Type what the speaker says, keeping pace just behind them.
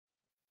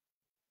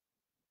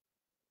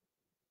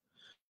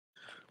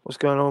What's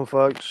going on,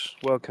 folks?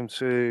 Welcome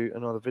to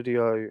another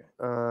video.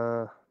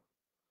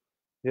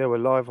 Yeah, we're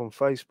live on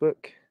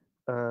Facebook,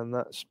 and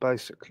that's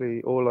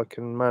basically all I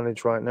can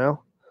manage right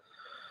now.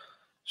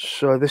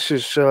 So this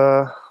is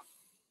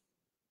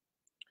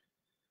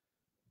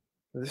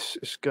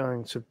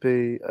going to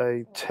be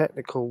a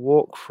technical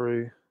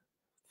walkthrough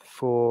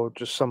for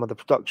just some of the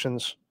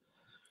productions.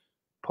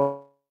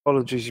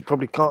 Apologies, you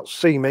probably can't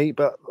see me,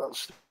 but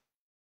that's the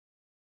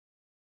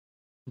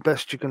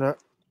best you're gonna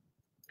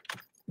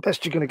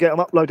get.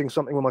 I'm uploading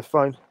something with my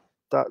phone.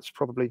 That's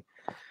probably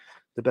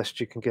the best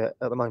you can get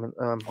at the moment.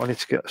 I need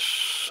to get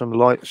some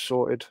lights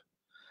sorted.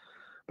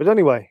 But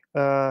anyway,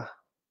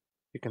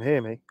 you can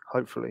hear me,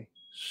 hopefully.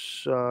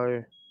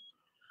 So,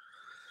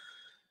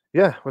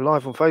 yeah, we're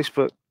live on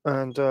Facebook,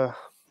 and I'm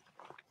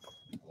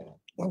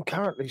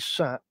currently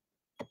sat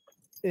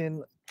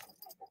in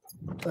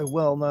a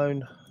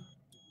well-known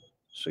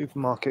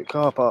supermarket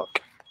car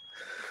park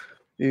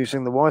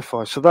using the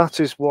Wi-Fi. So that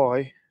is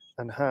why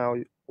and how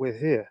we're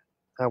here,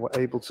 how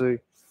we're able to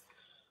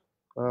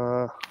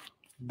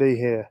be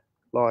here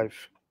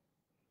live.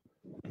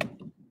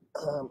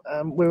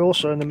 And we're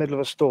also in the middle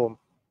of a storm,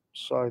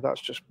 so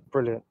that's just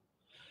brilliant.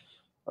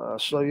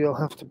 So you'll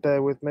have to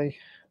bear with me.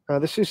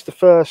 This is the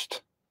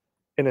first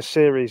in a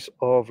series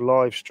of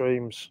live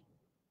streams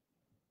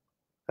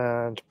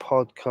and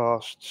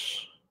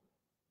podcasts.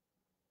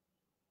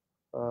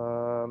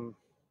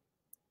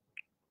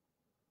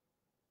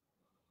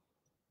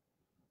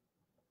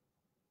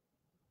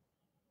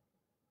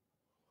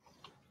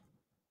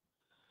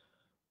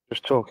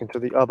 Just talking to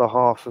the other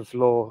half of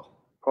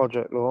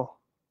Projekt Lore.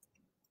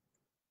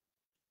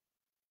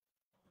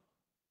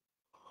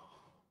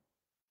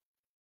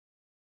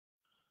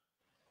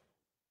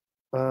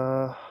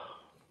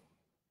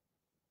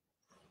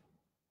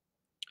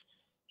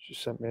 She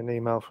sent me an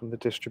email from the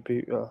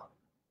distributor.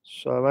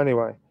 So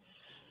anyway,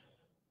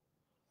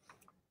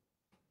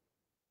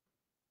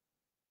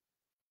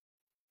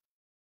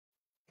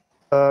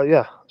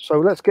 yeah. So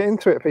let's get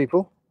into it,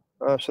 people.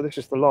 So this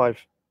is the live.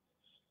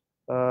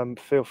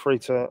 Feel free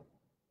to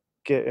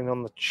get in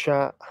on the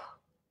chat.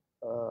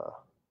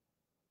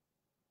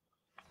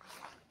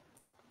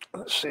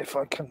 Let's see if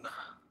I can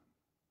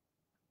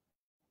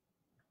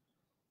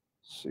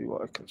see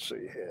what I can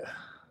see here.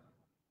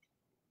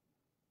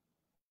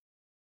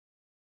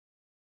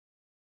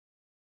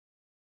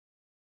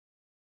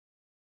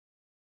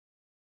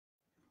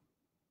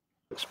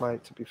 It's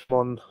made to be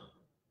fun.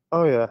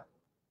 Oh yeah,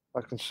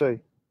 I can see.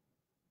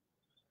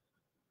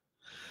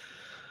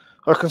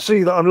 I can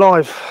see that I'm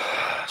live,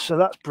 so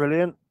that's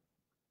brilliant.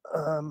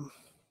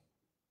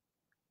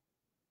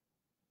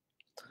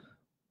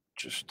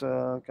 Just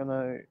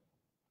gonna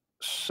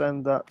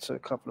send that to a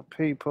couple of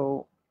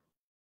people.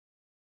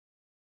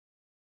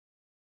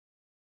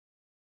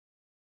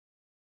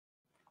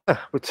 Yeah,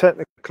 we're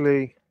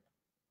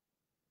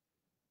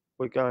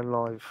going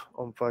live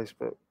on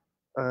Facebook,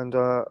 and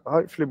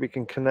hopefully we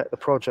can connect the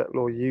Projekt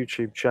Lore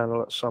YouTube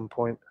channel at some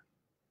point.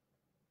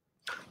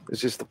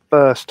 This is the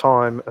first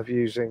time of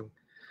using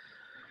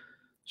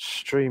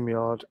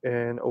StreamYard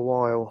in a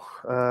while.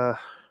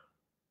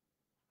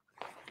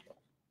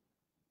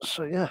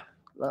 So yeah,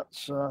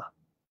 that's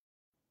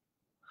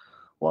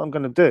what I'm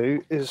going to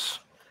do. Is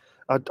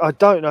I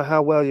don't know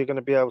how well you're going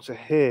to be able to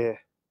hear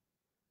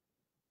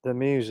the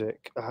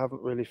music. I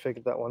haven't really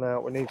figured that one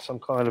out. We need some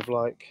kind of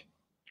like,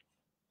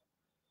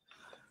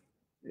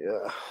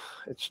 yeah,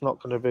 it's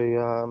not going to be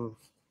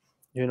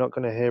you're not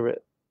going to hear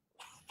it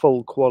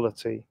full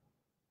quality.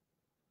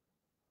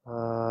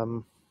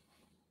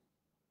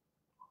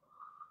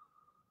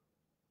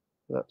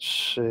 Let's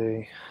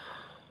see.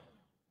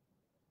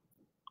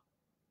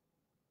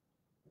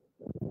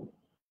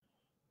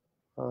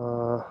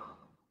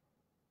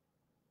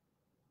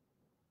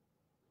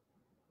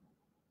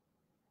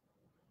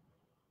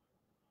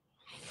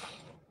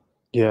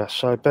 Yeah,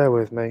 so bear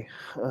with me.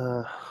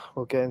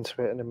 We'll get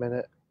into it in a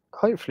minute.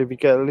 Hopefully we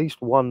get at least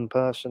one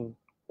person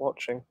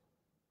watching.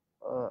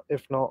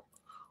 If not,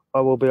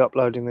 I will be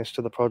uploading this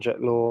to the Projekt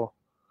Lore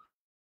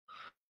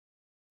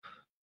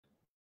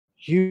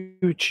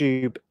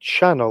YouTube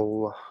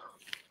channel.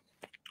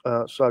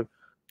 So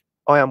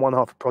I am one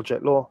half of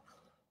Projekt Lore,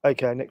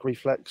 aka Nick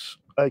Reflex,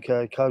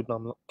 aka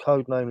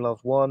Codename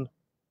Love 1.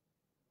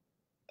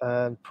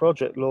 And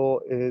Projekt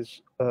Lore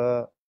is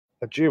a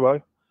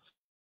duo.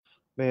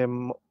 Me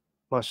and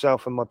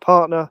myself and my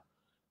partner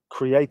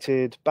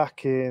created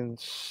back in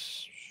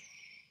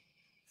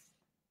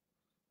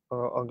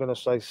I'm going to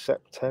say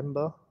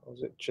September.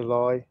 Was it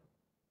July,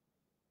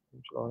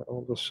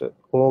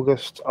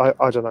 August?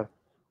 I don't know.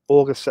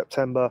 August,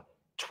 September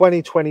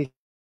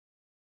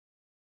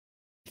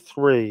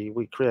 2023.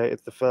 We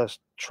created the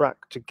first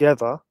track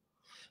together.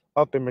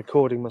 I've been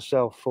recording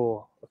myself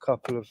for a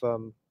couple of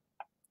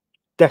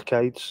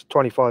decades,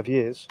 25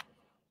 years,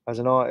 as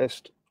an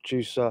artist,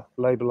 producer,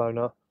 label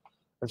owner,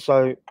 and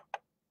so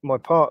my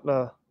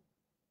partner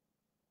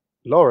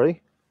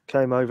Laurie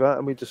came over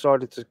and we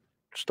decided to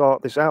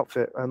start this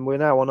outfit, and we're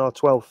now on our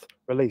 12th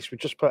release. We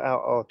just put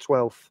out our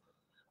 12th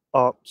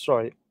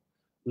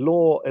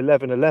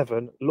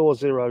LORE1111,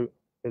 LORE011,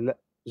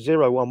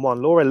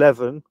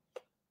 LORE11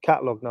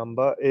 catalog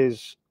number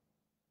is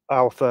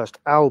our first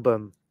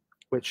album,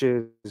 which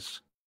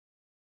is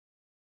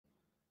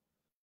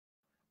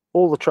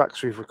all the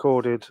tracks we've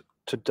recorded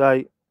to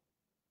date,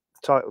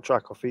 the title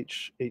track off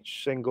each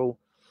single.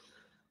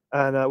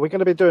 And we're going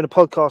to be doing a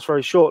podcast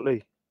very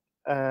shortly.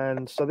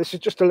 And so this is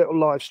just a little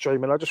live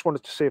stream, and I just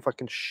wanted to see if I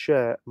can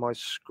share my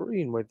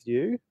screen with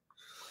you,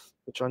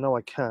 which I know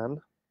I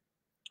can.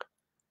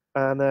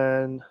 And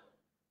then,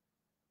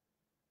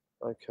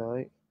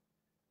 okay.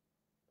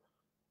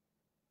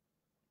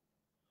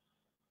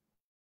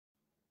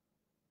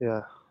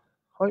 Yeah,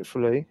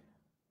 hopefully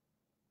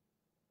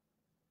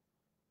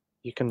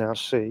you can now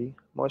see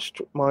my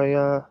screen.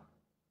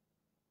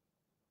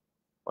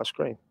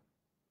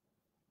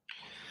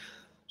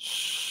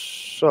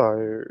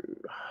 So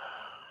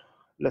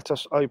let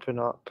us open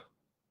up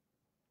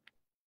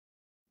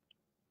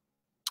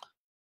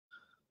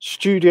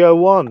Studio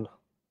One.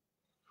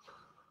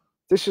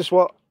 This is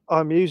what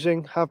I'm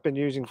using, have been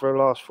using for the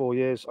last 4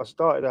 years. I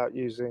started out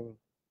using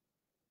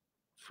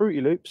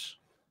Fruity Loops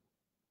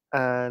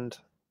and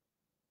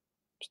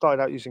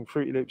started out using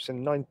Fruity Loops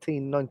in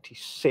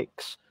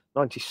 1996,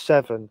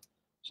 97,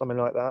 something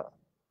like that.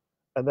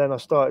 And then I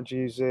started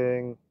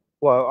using,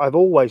 well, I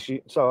was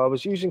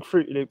using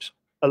Fruity Loops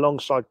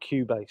alongside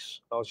Cubase.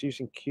 I was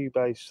using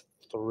Cubase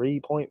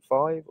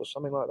 3.5 or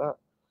something like that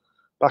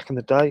back in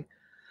the day.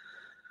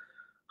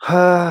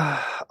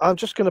 I'm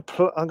going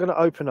to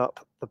open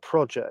up the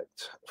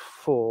project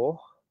for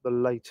the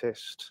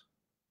latest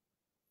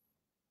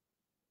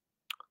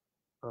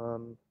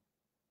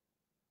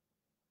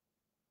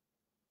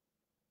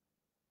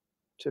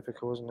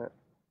typical, isn't it?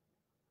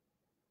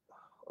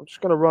 I'm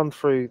just going to run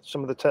through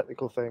some of the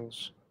technical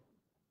things.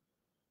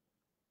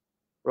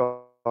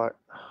 Right.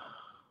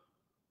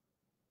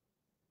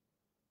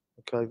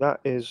 Okay,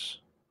 that is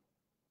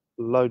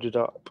loaded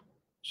up.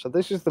 So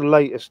this is the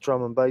latest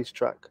drum and bass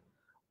track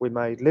we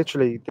made.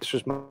 Literally, this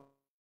was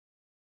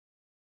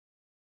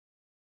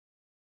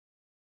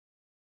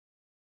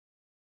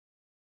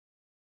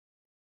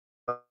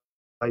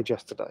made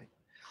yesterday.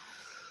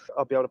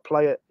 I'll be able to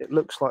play it. It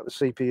looks like the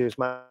CPU is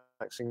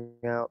maxing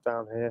out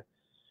down here.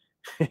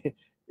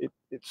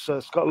 It's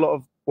got a lot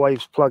of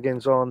Waves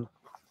plugins on.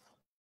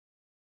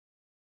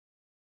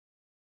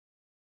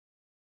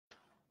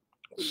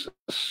 Let's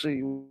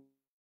see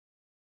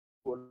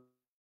what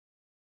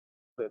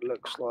it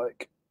looks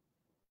like.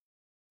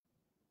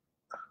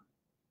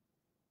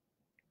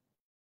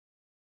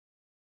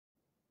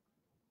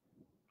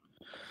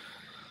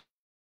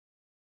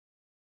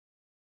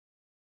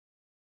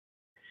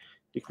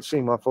 You can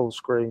see my full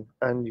screen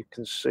and you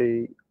can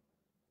see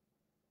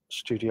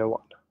Studio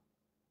One.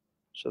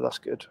 So that's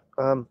good.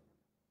 Like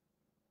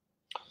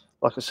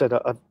I said,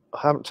 I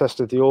haven't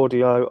tested the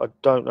audio. I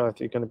don't know if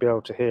you're going to be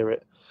able to hear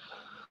it.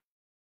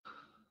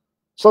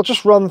 So I'll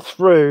just run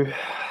through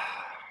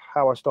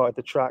how I started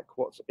the track,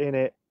 what's in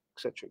it,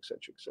 etc.,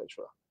 etc.,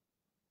 etc.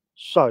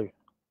 So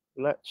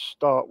let's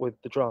start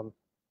with the drum.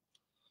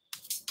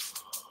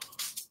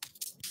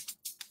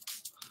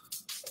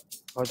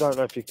 I don't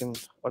know if you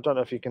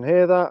can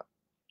hear that,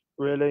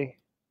 really.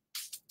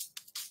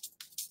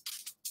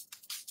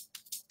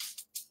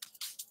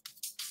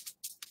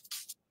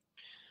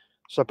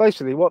 So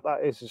basically what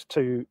that is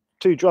two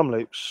drum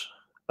loops.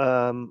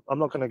 I'm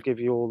not going to give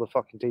you all the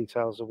fucking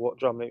details of what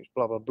drum loops,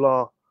 blah, blah,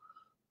 blah,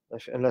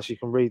 unless you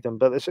can read them.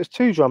 But it's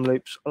two drum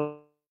loops, and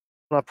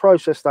I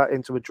process that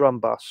into a drum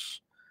bus,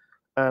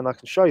 and I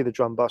can show you the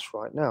drum bus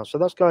right now. So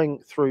that's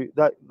going through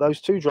those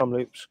two drum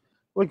loops.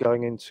 We're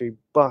going into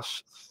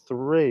bus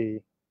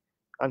 3,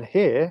 and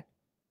here,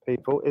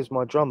 people, is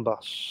my drum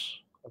bus.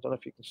 I don't know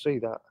if you can see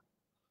that.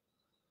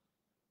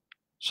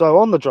 So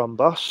on the drum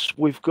bus,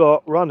 we've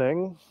got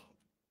running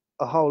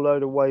a whole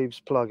load of Waves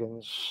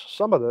plugins.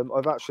 Some of them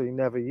I've actually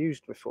never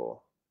used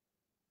before.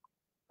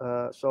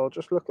 So I'll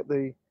just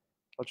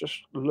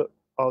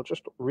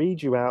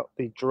read you out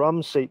the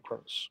drum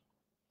sequence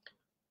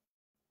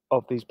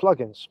of these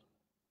plugins.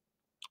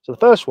 So the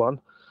first one,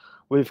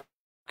 we've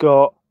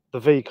got the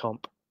V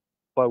comp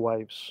by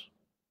Waves.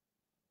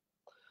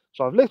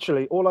 So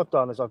all I've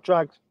done is I've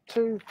dragged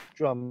two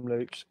drum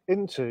loops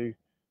into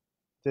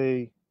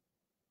the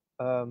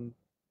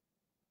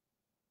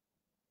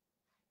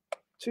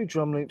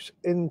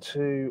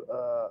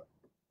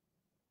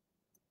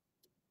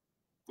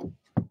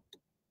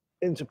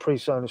into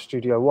PreSonus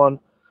Studio One.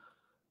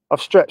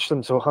 I've stretched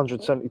them to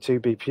 172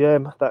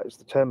 BPM. That is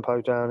the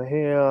tempo down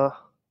here.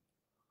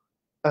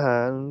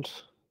 And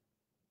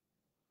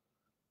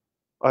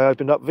I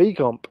opened up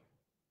VComp.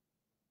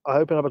 I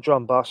open up a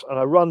drum bus and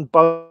I run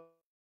both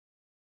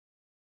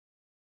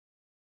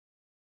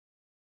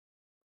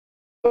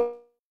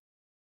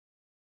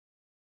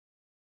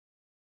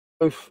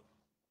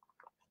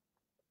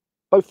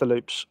the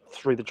loops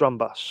through the drum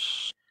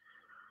bus.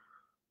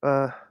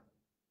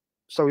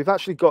 So we've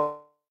actually got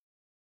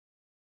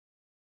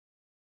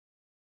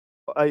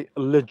a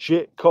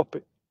legit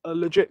copy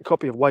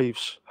of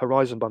Waves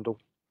Horizon bundle.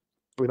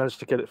 We managed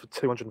to get it for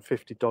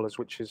 $250,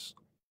 which is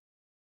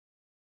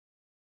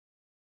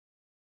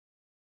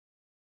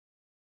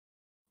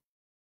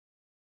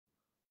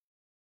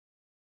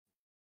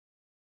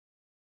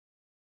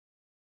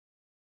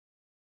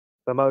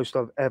the most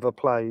I've ever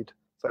played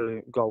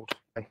for gold.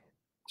 Okay.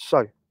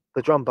 So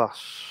the drum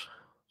bus.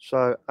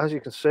 So as you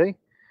can see,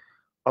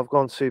 I've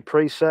gone to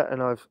preset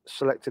and I've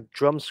selected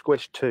drum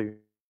squish 2.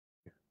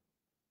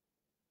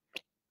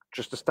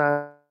 Just to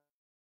stand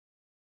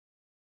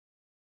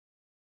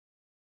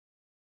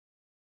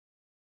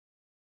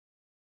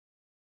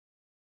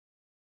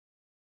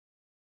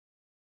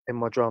in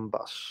my drum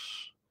bus.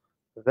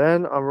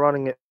 Then I'm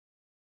running it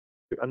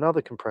through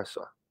another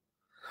compressor.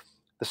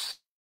 The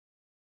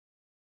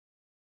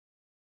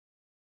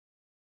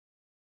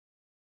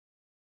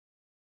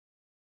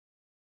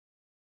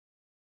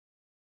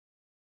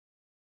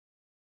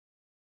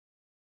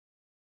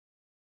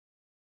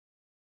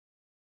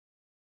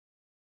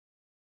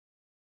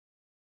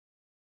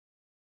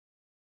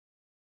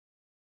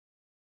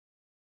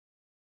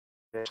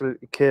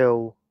absolutely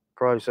kill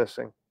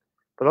processing.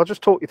 But I'll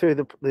just talk you through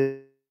the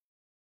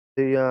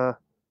uh,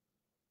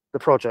 the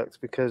project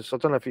because I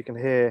don't know if you can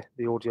hear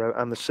the audio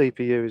and the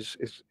CPU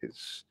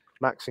is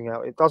maxing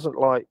out. It doesn't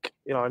like,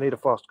 I need a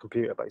fast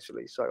computer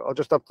basically. So I'll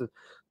just have to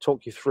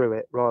talk you through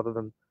it rather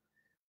than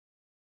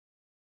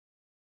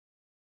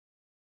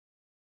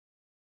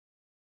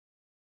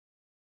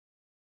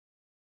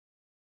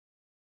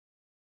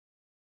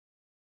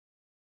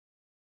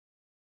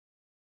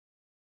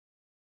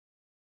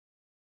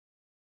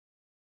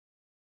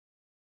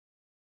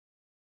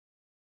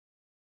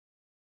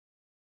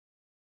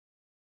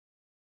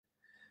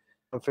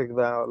figure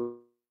that out.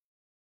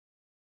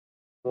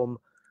 Warm,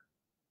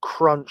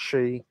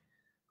 crunchy.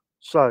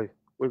 So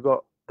we've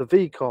got the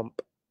V comp,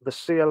 the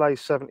CLA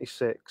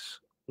 76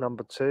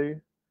 number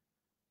 2.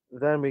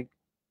 Then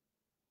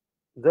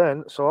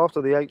so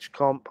after the H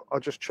comp, I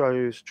just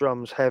chose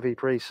drums heavy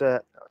preset,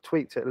 I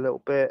tweaked it a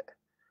little bit,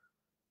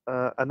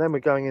 and then we're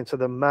going into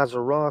the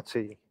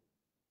Maserati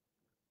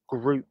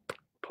group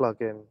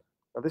plugin.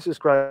 Now this is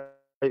great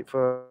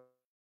for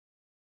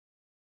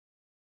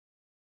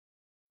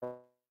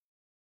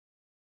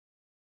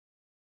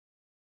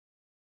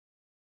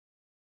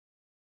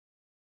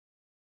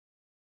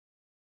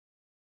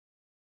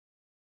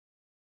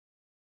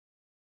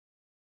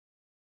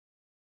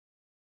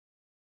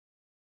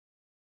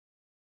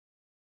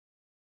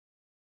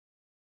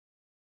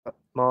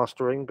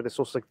mastering, but it's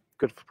also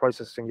good for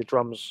processing your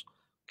drums,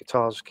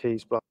 guitars,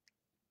 keys, blah,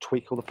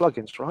 tweak all the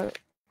plugins, right?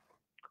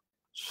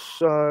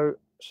 So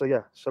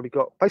yeah, so we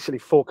got basically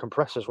 4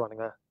 compressors running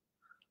there.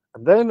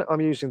 And then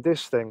I'm using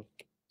this thing,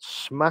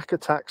 Smack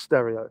Attack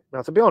Stereo.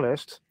 Now, to be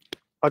honest,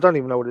 I don't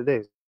even know what it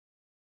is.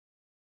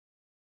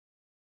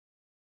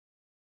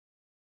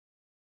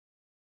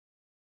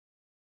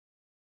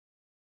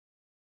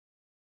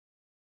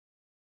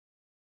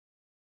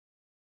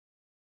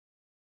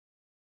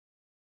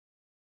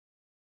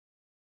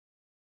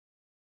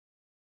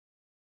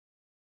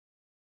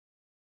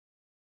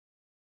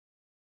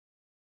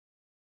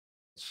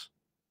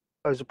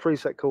 There's a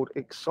preset called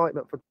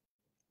Excitement for.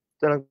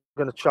 Then I'm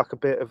going to chuck a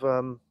bit of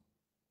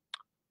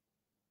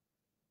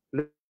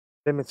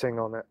limiting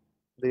on it,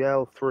 the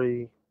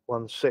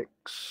L316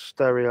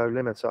 stereo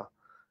limiter,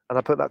 and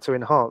I put that to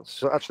enhance.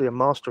 So actually a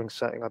mastering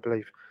setting, I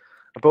believe.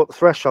 I brought the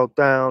threshold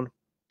down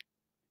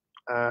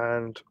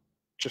and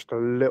just a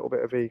little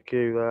bit of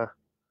EQ there.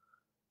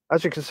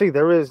 As you can see,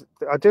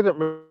 I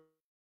didn't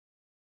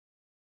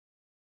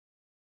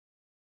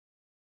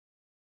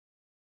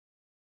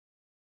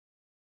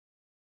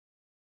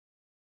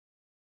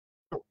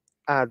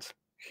add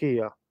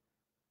here.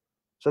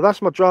 So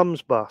that's my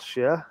drums bus,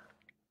 yeah?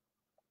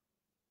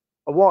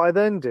 And what I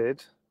then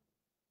did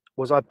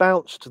was I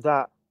bounced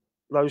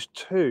those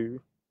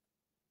two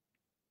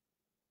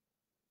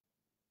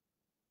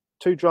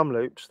drum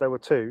loops, there were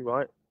 2,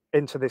 right,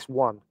 into this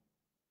one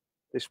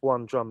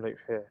drum loop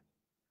here.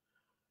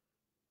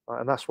 Right,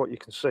 and that's what you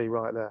can see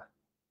right there.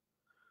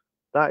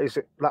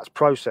 That's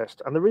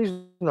processed. And the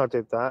reason I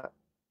did that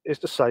is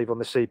to save on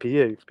the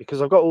CPU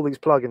because I've got all these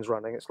plugins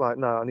running. It's like,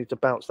 no, I need to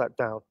bounce that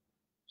down.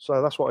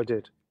 So that's what I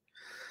did.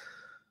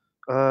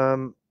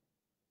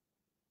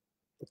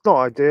 It's not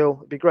ideal.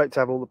 It'd be great to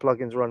have all the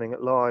plugins running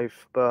at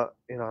live, but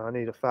I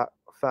need a fat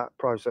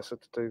processor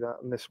to do that.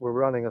 And we're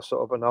running a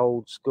sort of an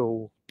old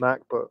school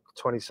MacBook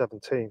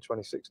 2017,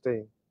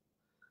 2016.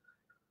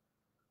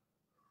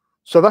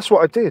 So that's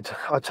what I did.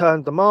 I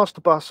turned the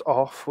master bus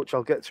off, which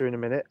I'll get to in a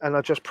minute, and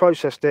I just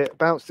processed it,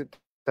 bounced it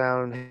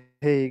down, and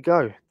here you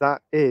go.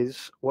 That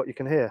is what you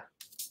can hear.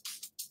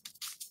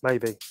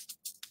 Maybe.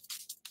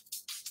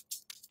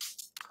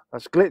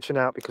 That's glitching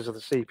out because of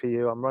the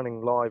CPU. I'm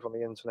running live on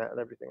the internet and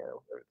everything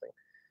else.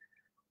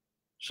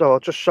 So I'll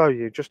just show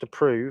you, just to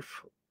prove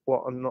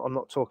what I'm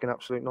not talking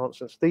absolute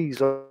nonsense.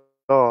 These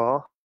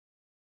are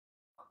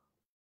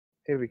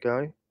here we go.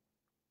 If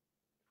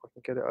I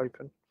can get it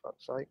open, for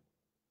fuck's sake.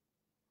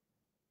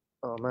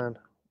 Oh man,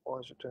 why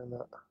is it doing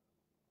that?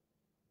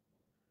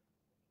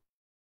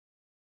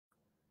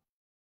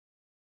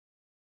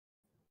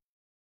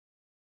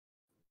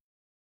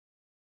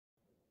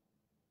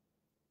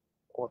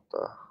 What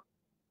the?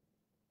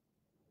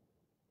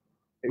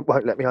 It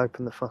won't let me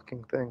open the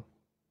fucking thing.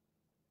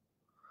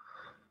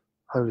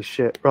 Holy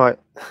shit. Right,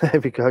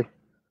 there we go.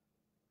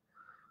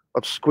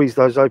 I've squeezed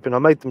those open. I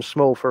made them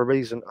small for a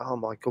reason. Oh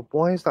my god,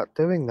 why is that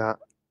doing that?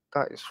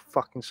 That is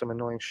fucking some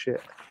annoying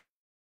shit.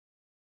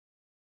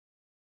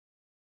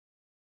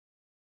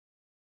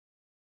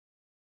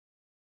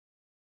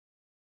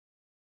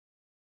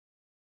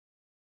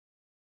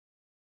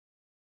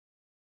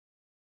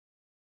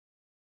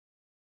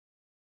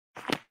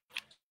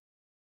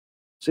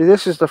 See,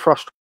 this is the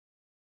frustration.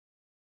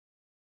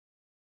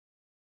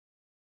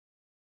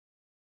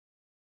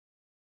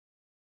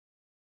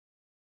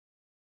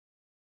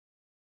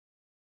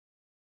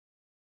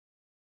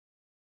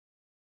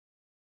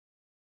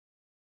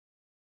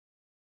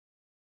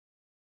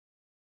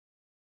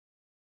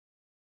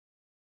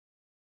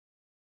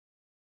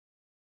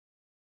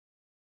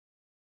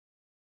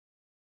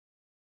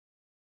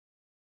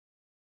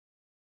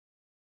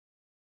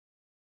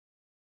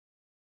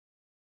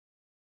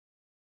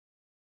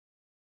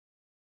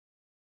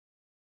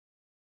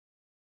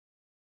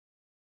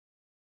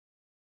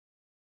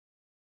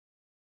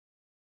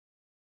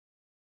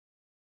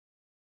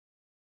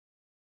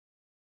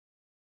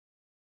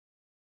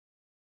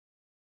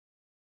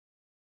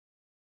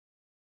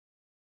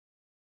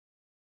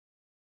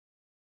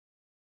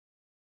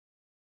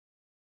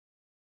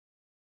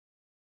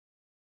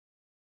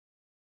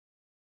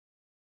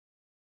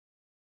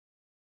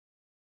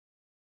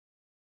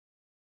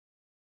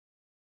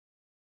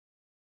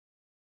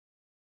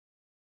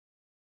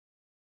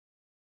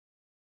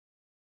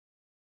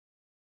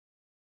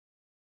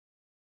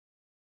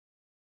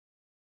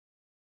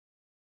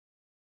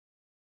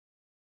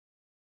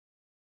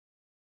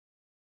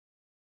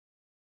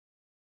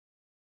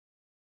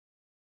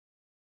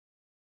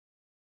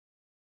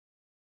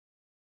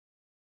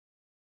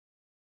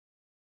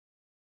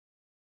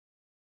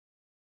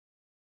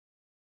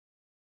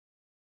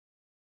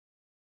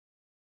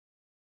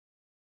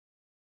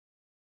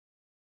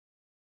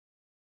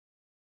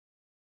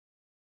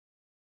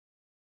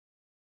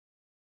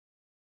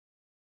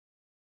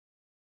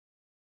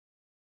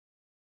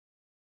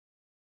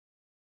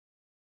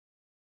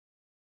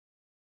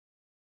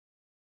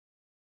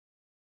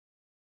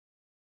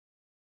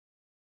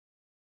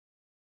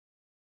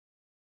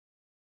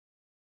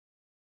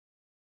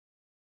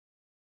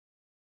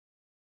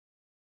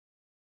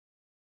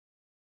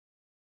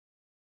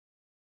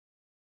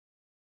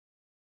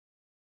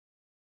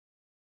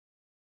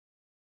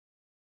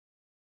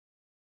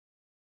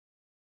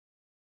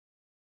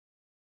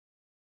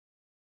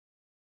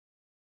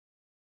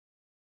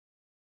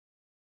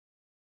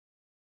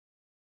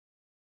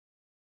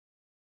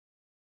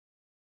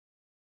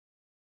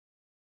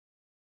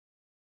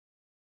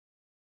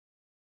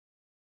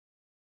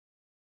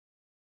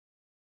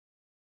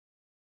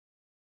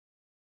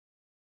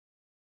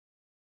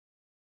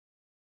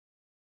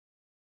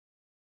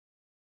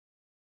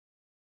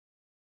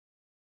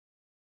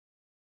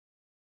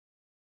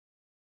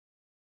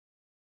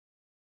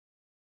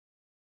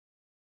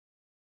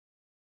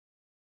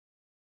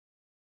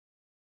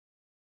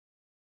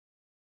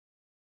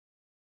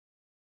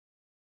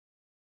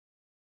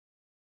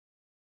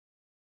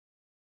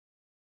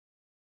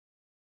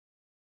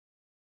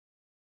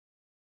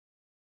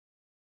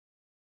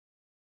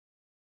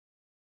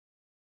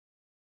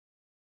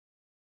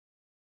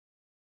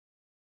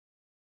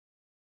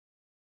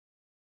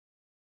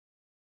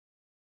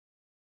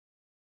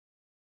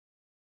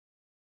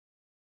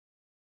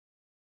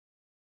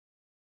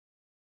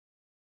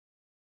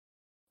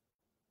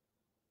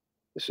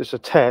 This is a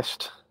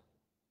test,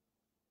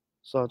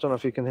 so I don't know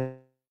if you can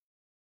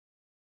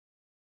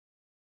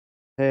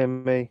hear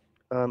me.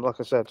 Like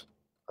I said,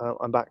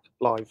 I'm back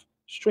live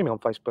streaming on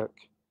Facebook,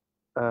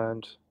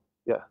 and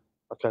yeah,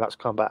 okay, that's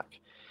come back.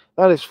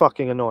 That is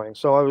fucking annoying.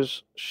 So I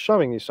was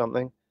showing you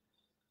something.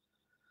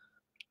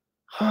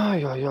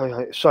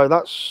 So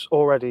that's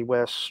already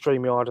where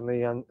StreamYard and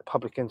the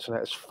public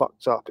internet is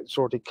fucked up. It's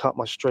already cut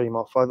my stream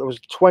off. I was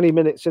 20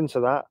 minutes into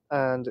that,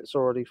 and it's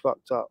already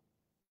fucked up.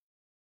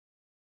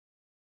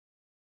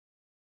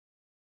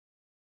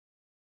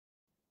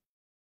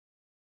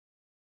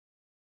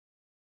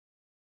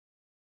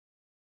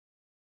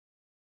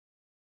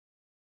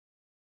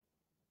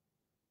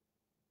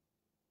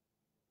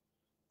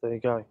 There you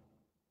go.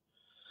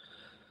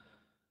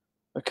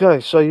 Okay,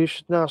 so you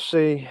should now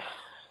see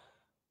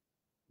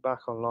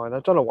back online.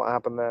 I don't know what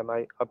happened there,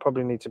 mate. I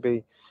probably need to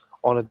be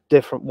on a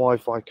different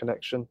Wi-Fi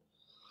connection.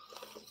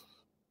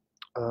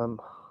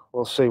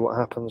 We'll see what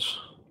happens.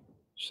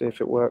 See if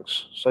it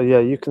works. So yeah,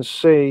 you can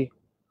see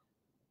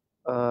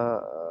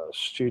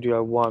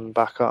Studio One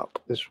back up.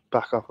 This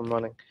back up and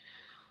running.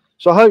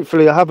 So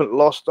hopefully I haven't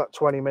lost that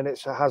 20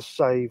 minutes. It has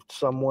saved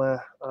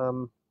somewhere.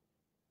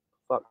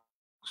 Fuck's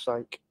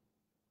sake,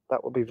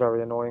 that would be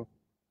very annoying.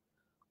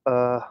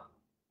 I'll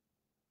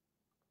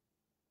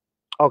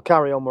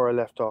carry on where I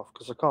left off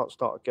because I can't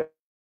start again.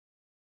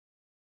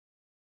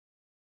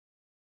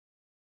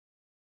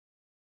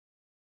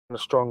 A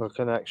stronger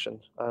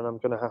connection, and I'm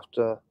gonna have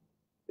to,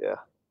 yeah.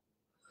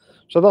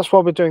 So that's why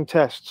we're doing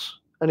tests.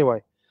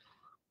 Anyway,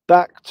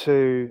 back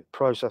to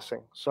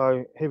processing.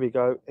 So here we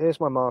go.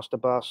 Here's my master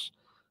bus.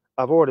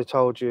 I've already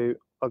told you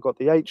I got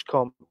the H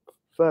comp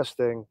first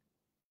thing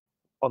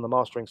on the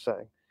mastering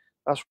setting.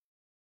 That's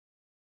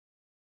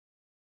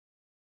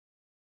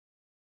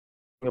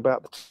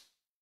about the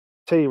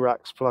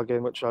T-Rax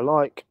plugin, which I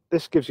like.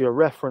 This gives you a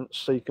reference,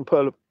 so you can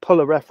pull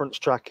a reference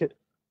track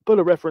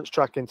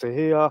into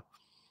here,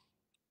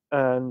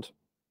 and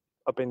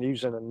I've been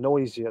using a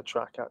noisier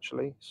track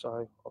actually,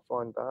 so I'll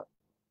find that.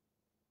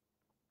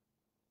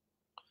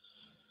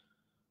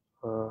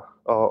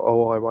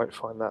 I won't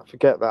find that.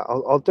 Forget that.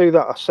 I'll do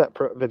that a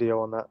separate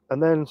video on that,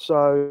 and then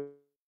so.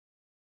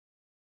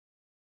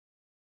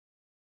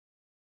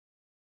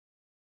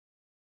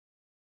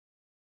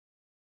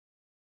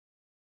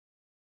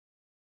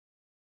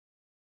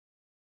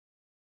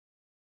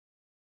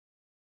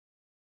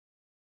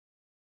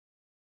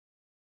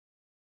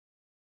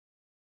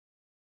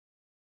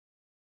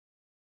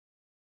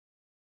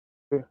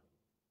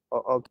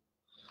 I'll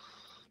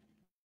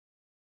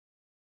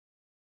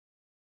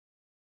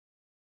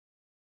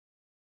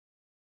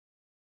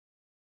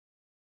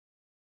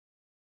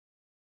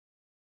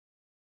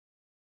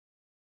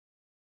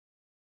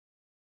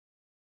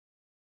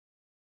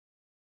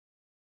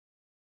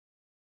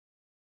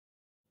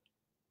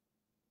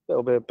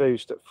little bit of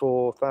boost at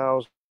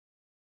 4,000.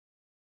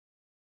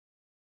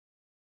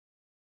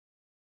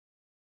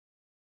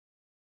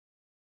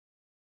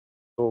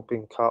 All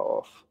been cut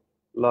off,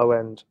 low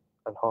end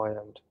and high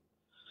end.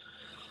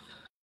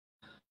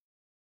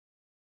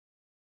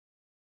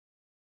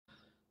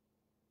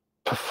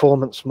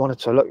 Performance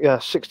monitor. Look, yeah,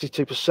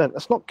 62%.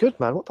 That's not good,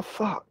 man. What the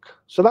fuck?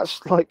 So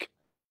that's like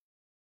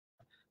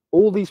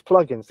all these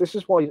plugins. This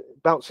is why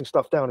bouncing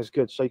stuff down is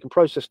good. So you can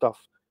process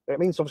stuff. It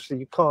means obviously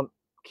you can't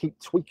keep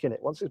tweaking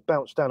it. Once it's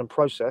bounced down and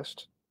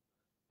processed,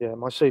 yeah,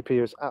 my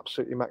CPU is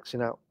absolutely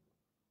maxing out.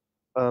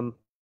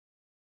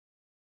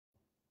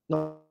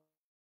 No,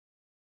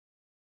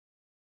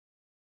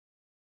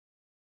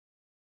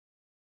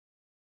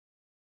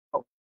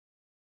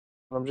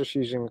 I'm just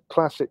using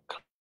classic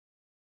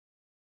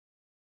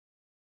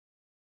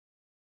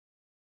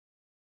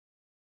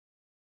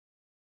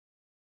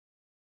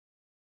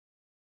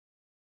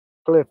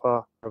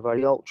Clipper of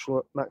a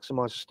ultra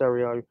maximizer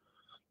stereo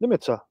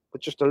limiter,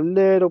 but just a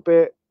little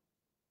bit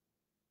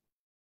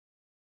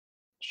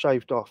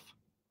shaved off.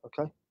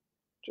 Okay,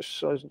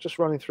 just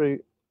running through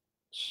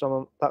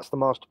some. That's the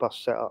master bus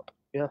setup.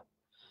 Yeah,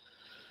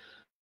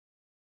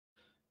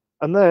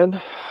 and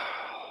then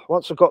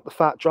once I've got the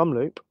fat drum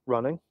loop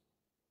running,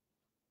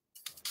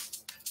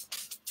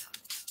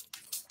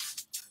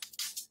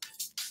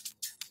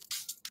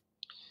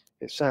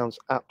 it sounds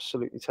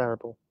absolutely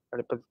terrible,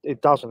 and but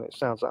it doesn't. It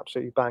sounds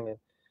absolutely banging,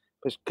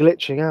 but it's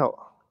glitching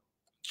out.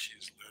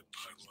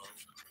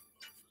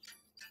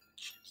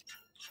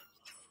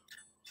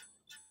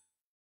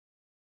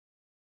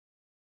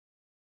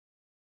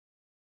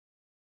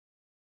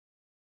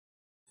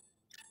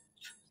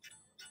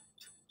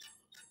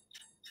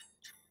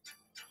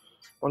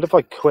 I wonder if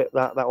I quit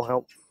that, that will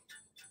help.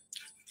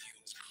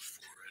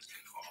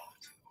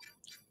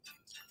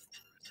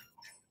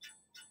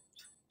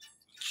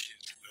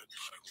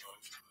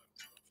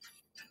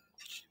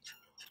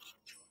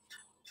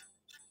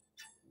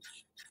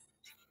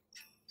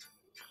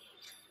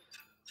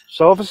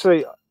 So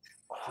obviously,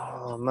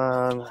 oh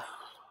man,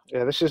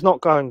 yeah, this is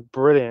not going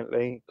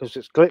brilliantly because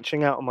it's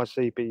glitching out on my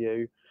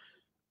CPU,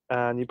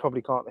 and you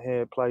probably can't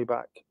hear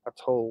playback at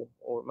all,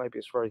 or maybe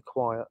it's very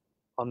quiet.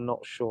 I'm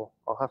not sure.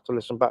 I'll have to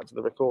listen back to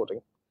the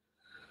recording.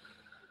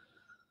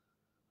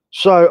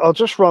 So I'll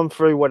just run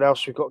through what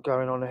else we've got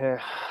going on here.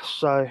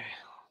 So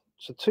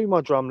to my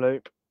drum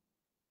loop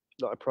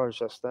that I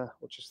processed there,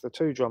 which is the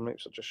two drum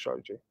loops I just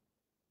showed you.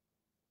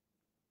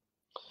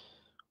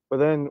 But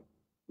then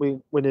we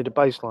need a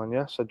bass line,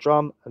 yeah? So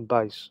drum and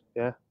bass,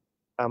 yeah?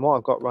 And what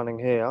I've got running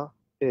here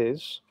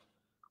is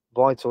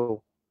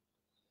Vital.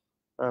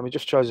 And we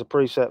just chose a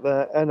preset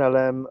there,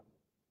 NLM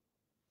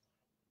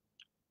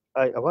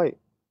 808.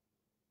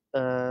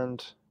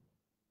 And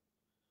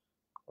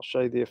I'll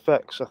show you the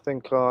effects. I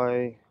think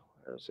where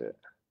is it?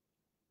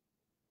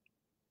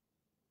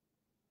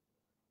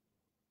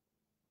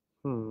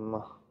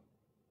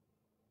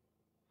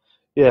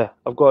 Yeah,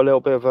 I've got a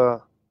little bit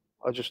of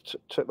I just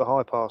took the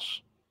high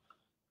pass.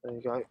 There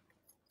you go.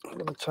 I'm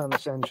going to turn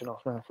this engine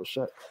off now for a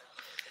sec.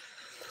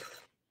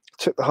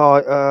 Took the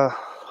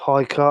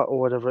high cut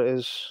or whatever it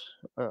is.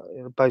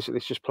 Basically,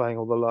 it's just playing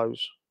all the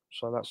lows.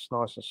 So that's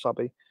nice and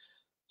subby.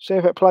 See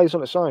if it plays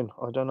on its own.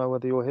 I don't know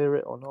whether you'll hear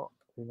it or not.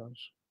 Who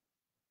knows?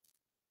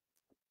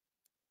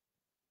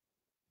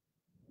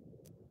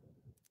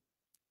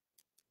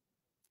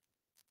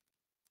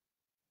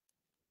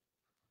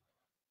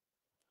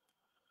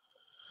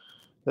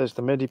 There's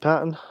the MIDI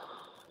pattern.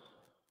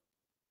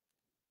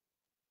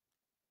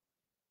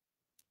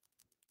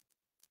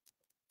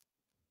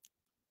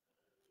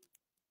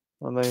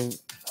 I mean,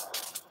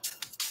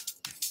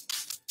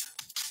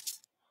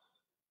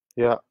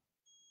 yeah.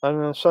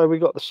 And so we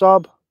got the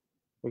sub.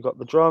 We've got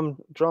the drum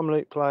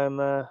loop playing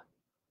there,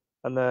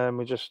 and then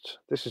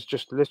this is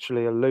just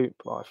literally a loop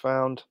I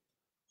found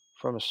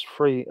from a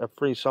free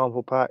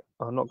sample pack.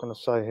 I'm not going to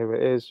say who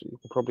it is. You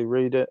can probably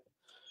read it.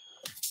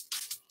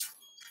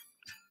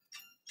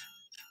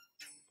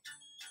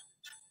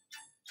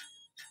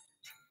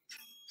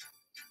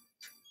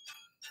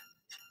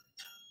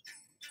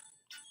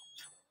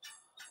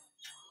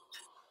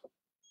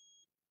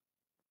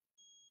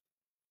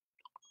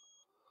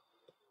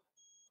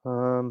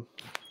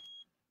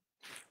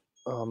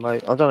 Oh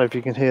mate, I don't know if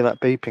you can hear that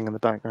beeping in the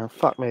background.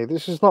 Fuck me,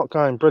 this is not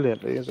going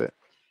brilliantly, is it?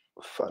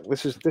 Fuck,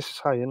 this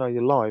is how you know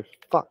you're live.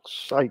 Fuck's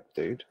sake,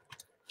 dude.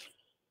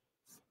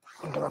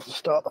 I'm gonna have to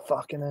start the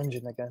fucking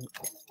engine again.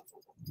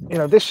 You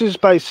know, this is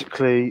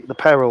basically the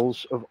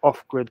perils of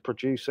off-grid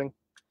producing.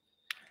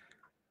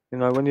 You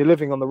know, when you're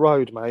living on the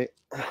road, mate,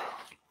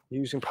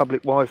 using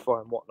public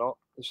Wi-Fi and whatnot,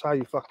 it's how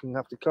you fucking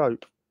have to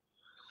cope.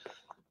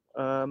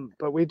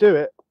 But we do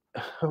it.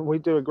 We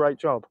do a great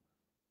job.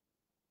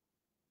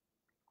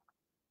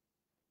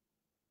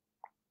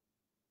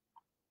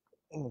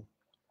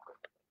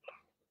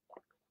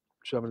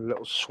 Just having a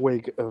little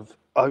swig of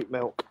oat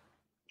milk,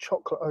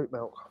 chocolate oat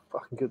milk,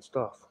 fucking good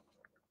stuff.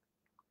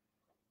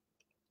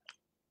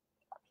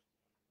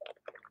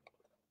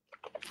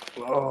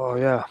 Oh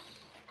yeah.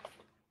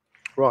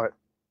 Right.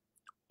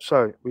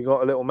 So we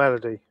got a little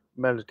melody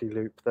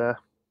loop there.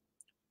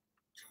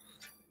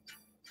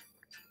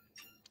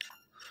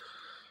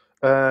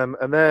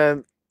 And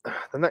then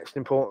the next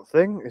important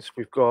thing is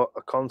we've got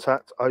a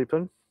contact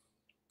open,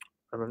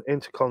 and then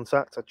into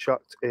contact I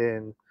chucked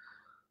in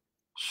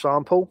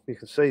sample. You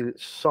can see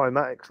it's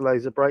cymatics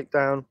laser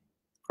breakdown,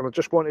 and I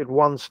just wanted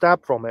one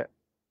stab from it,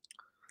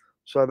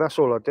 so that's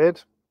all I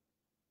did.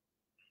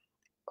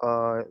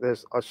 I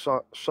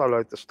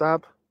soloed the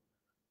stab.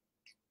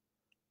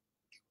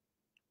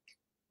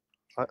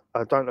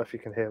 I don't know if you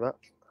can hear that.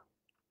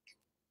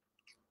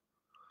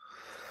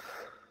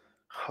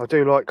 I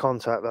do like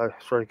contact though,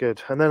 it's very good.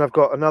 And then I've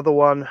got another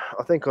one.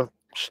 I think I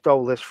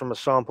stole this from a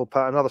sample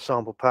pack, another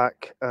sample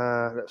pack.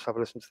 Let's have a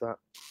listen to that.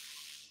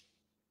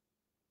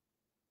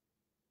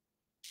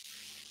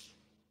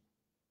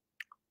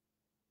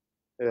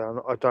 Yeah,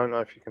 I don't know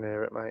if you can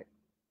hear it, mate.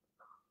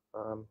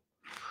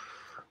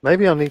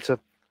 Maybe I need to.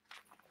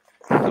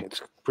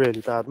 It's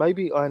really bad.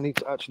 Maybe I need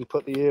to actually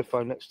put the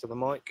earphone next to the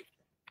mic.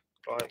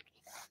 Right.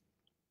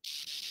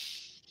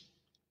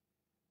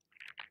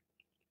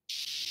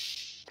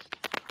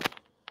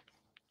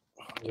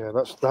 Yeah,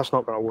 that's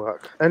not going to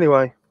work.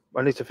 Anyway,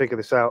 I need to figure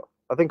this out.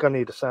 I think I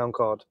need a sound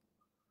card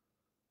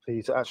for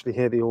you to actually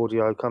hear the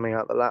audio coming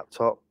out the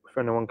laptop. If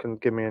anyone can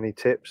give me any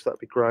tips, that'd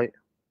be great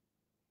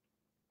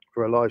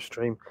for a live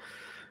stream.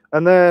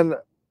 And then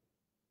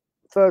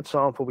third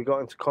sample we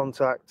got into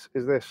contact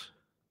is this.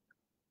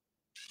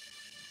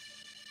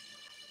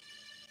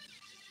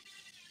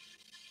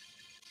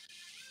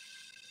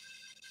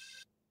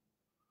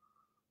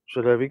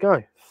 So there we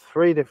go.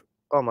 Three different.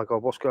 Oh my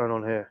god, what's going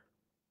on here?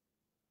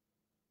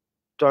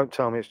 Don't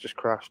tell me it's just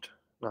crashed.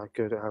 No,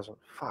 good, it hasn't.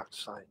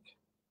 Fuck's sake.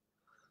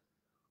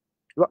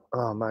 Look,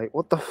 oh mate,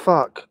 what the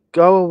fuck?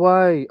 Go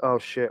away. Oh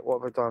shit,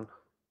 what have I done?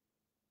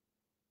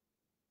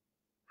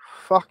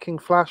 Fucking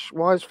flash.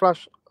 Why is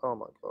flash? Oh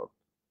my god.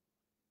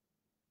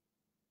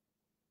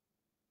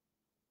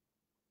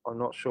 I'm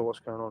not sure what's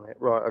going on here.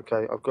 Right,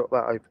 okay, I've got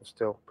that open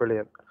still.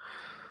 Brilliant.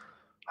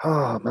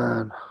 Oh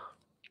man.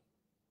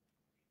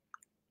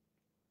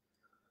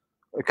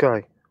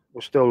 Okay, we're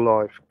still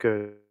live.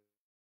 Good.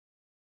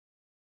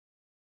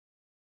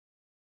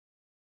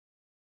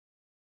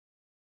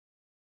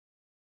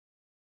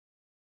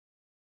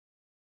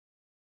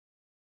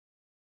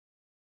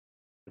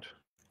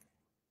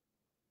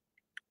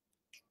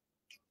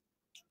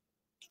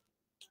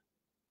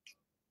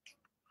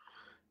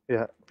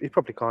 Yeah, you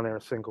probably can't hear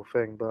a single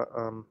thing, but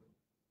at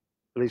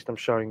least I'm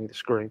showing you the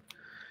screen.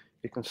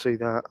 You can see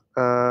that.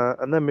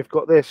 And then we've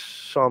got this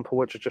sample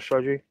which I just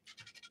showed you.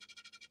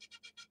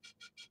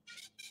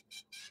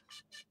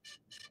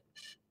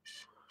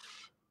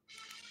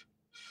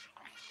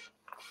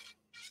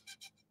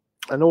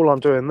 And all I'm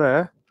doing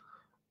there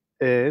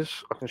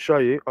is, I can show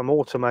you, I'm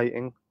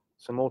automating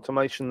some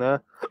automation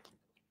there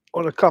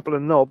on a couple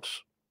of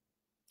knobs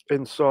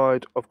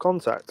inside of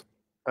contact.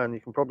 And you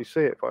can probably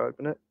see it if I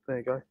open it. There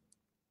you go.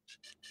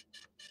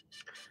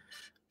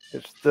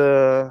 It's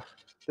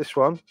this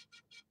one.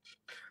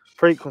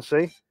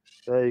 Frequency.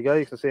 There you go.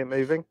 You can see it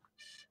moving.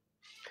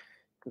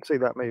 You can see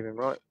that moving,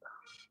 right?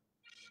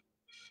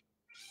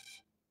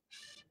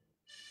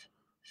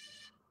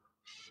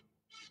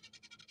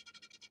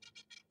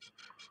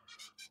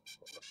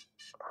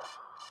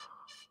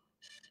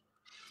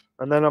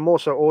 And then I'm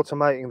also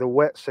automating the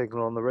wet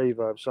signal on the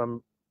reverb, so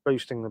I'm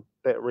boosting the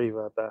bit of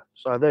reverb there.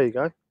 So there you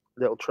go,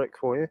 little trick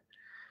for you.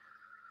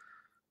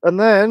 And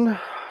then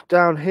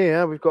down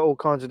here we've got all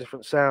kinds of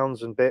different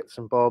sounds and bits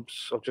and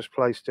bobs. I've just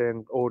placed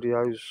in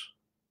audios.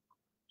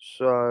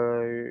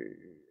 So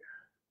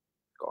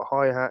got a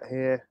hi-hat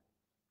here.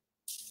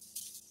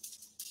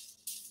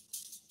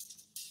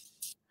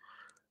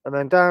 And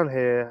then down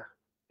here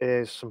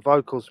is some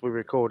vocals we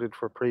recorded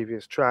for a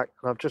previous track,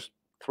 and I've just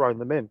thrown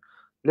them in.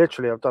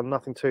 Literally, I've done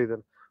nothing to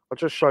them. I'll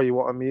just show you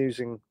what I'm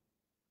using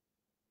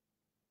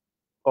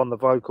on the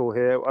vocal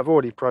here. I've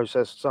already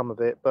processed some of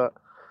it, but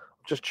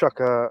just chuck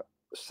a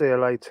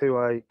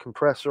CLA2A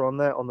compressor on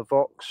there on the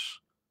Vox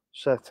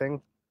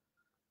setting.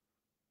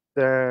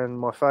 Then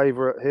my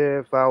favorite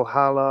here,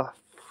 Valhalla,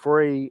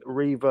 free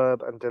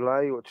reverb and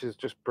delay, which is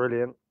just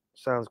brilliant.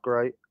 Sounds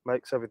great,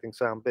 makes everything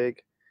sound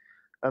big.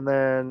 And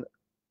then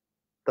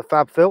the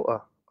Fab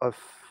filter. I've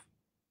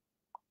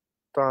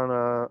done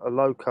a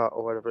low cut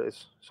or whatever it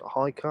is. It's a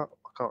high cut,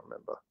 I can't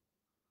remember.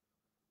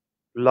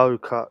 Low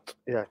cut,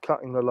 yeah,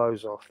 cutting the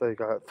lows off. There you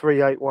go,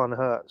 381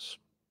 hertz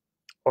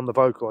on the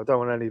vocal. I don't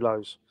want any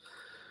lows,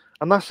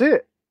 and that's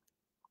it.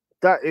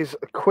 That is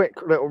a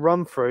quick little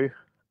run through,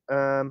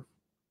 and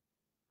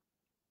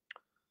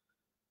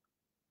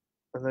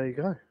there you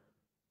go.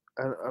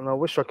 And I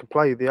wish I could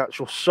play the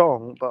actual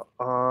song, but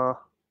I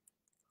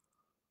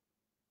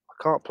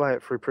can't play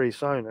it through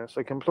PreSonus.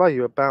 I can play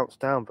you a bounce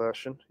down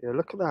version. Yeah,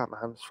 look at that,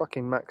 man. It's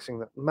fucking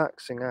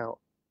maxing out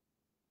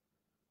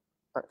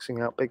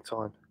big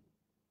time.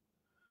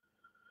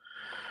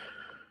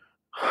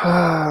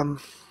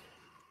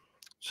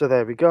 So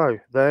there we go.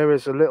 There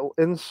is a little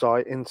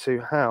insight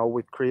into how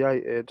we've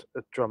created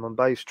a drum and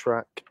bass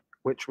track,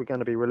 which we're going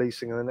to be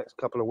releasing in the next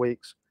couple of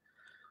weeks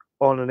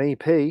on an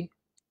EP,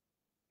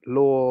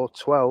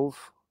 LORE012,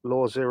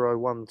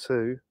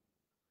 LORE012.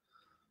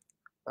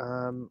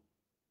 And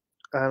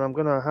I'm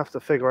going to have to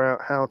figure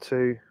out how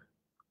to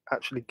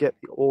actually get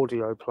the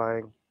audio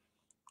playing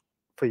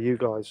for you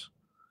guys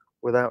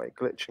without it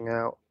glitching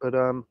out. But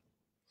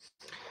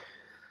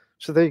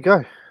so there you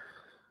go.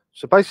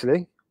 So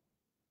basically,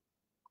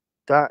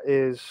 that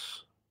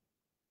is,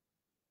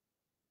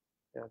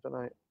 yeah, I don't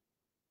know.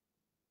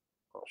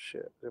 Oh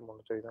shit, I didn't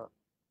want to do that.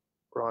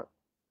 Right,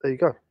 there you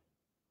go.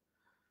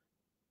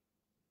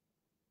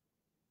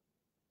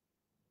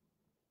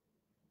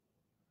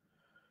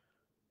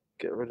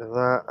 Get rid of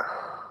that.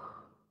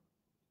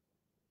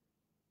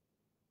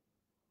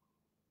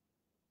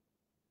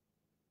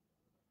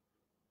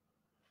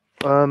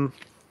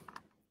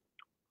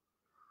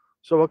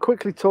 So I'll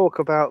quickly talk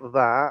about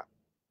that.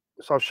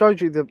 So I've showed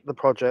you the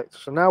project.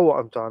 So now what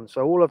I've done,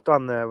 so all I've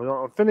done there,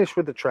 I've finished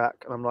with the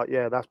track, and I'm like,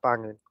 yeah, that's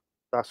banging.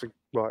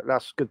 Right,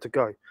 that's good to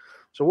go.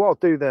 So what I'll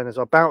do then is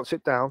I'll bounce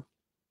it down.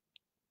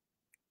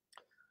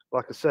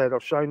 Like I said,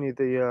 I've shown you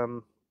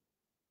the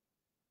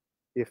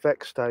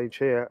effects stage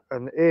here,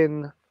 and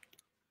in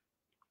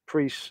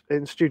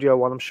Studio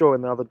One, I'm sure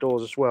in the other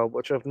doors as well,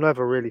 which I've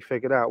never really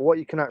figured out. What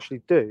you can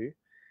actually do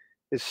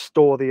is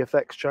store the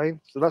effects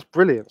chain. So that's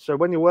brilliant. So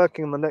when you're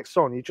working on the next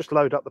song, you just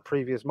load up the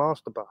previous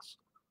master bus.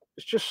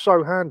 It's just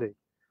so handy.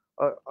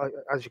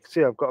 As you can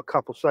see, I've got a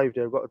couple saved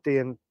here. I've got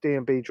a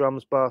D&B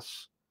drums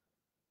bus,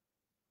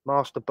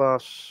 master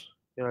bus,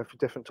 you know, for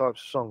different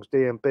types of songs,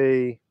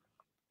 D&B,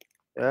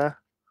 yeah.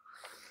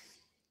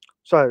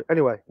 So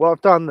anyway, what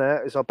I've done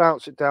there is I'll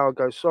bounce it down,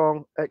 go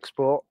song,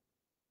 export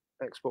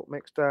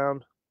mix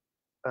down,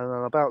 and then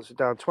I'll bounce it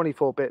down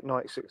 24-bit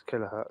 96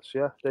 kilohertz.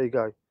 Yeah, there you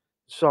go.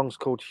 The song's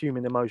called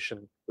Human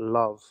Emotion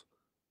Love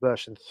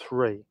version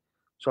 3.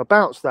 So I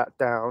bounce that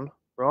down,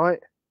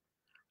 right?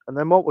 And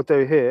then what we'll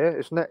do here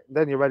is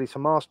then you're ready to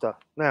master.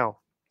 Now,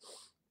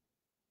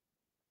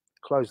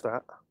 close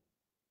that.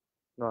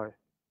 No,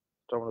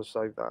 don't want to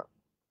save that.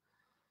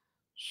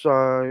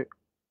 So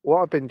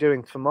what I've been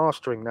doing for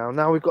mastering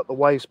now we've got the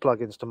Waves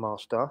plugins to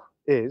master,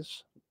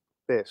 is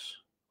this.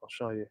 I'll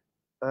show you.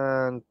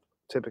 And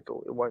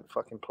typical, it won't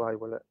fucking play,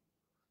 will it?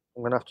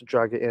 I'm going to have to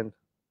drag it in.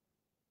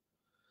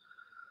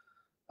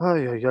 Oh,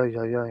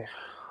 yeah.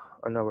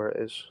 I know where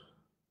it is.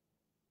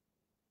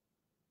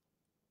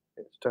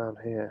 It's down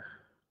here.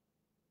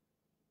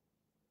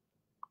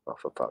 Oh,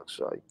 for fuck's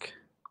sake.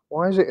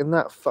 Why is it in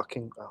that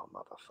fucking... Oh,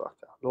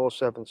 motherfucker.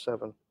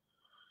 LORE077.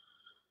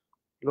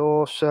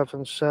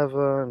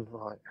 LORE077.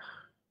 Right.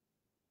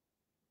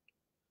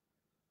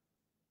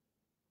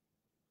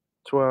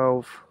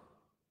 12.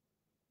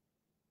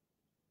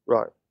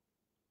 Right.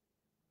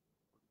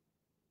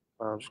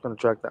 I'm just going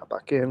to drag that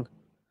back in.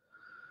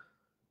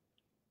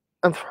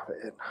 And throw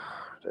it in.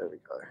 There we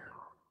go.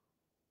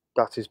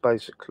 That is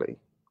basically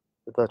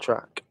the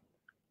track.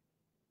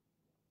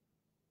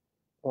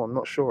 Oh, I'm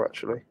not sure,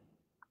 actually.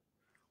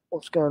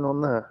 What's going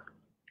on there?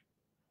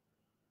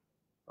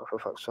 Oh, for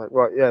fuck's sake.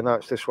 Right, yeah, no,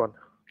 it's this one.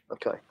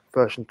 Okay,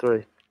 version 3.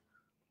 I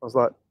was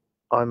like,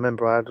 I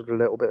remember I added a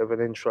little bit of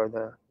an intro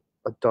there.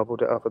 I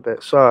doubled it up a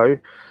bit. So,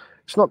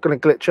 it's not going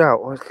to glitch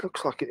out. Well, it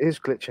looks like it is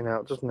glitching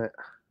out, doesn't it?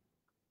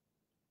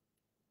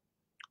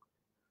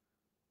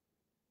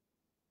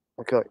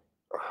 Okay.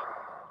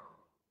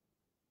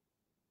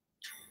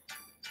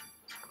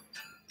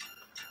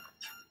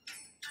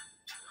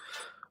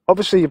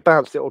 Obviously, you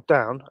bounced it all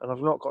down, and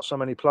I've not got so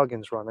many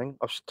plugins running.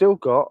 I've still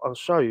got, I'll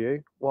show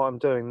you what I'm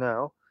doing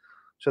now.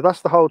 So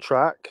that's the whole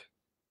track.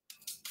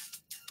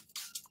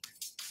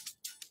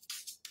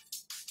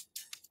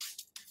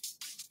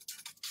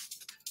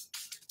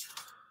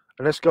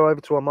 And let's go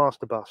over to our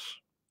master bus.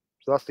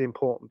 So that's the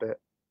important bit.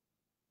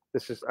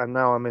 And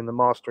now I'm in the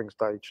mastering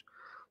stage.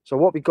 So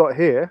what we got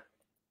here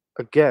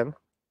again,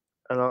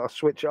 and I'll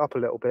switch it up a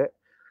little bit,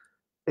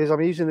 is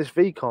I'm using this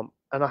V-Comp,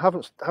 and I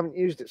haven't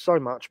used it so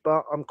much,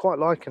 but I'm quite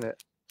liking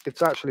it.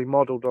 It's actually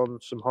modeled on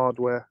some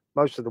hardware.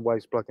 Most of the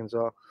Waves plugins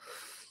are.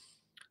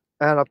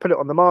 And I put it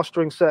on the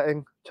mastering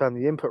setting, turn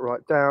the input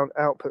right down,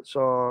 outputs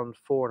on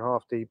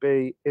 4.5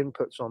 dB,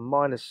 inputs on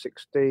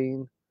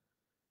 -16,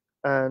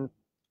 and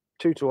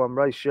 2:1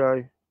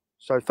 ratio.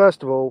 So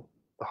first of all,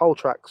 the whole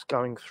track's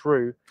going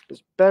through.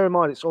 Bear in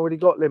mind, it's already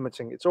got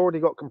limiting, it's already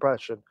got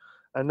compression,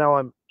 and now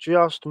I'm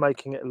just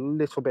making it a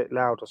little bit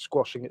louder,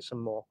 squashing it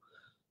some more.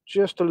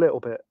 Just a little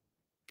bit.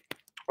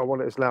 I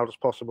want it as loud as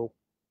possible.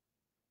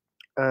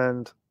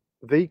 And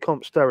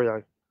V-Comp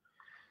stereo.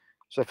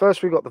 So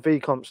first we got the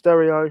V-Comp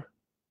stereo,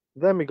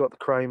 then we got the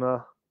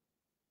Kramer.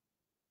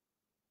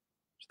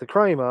 So the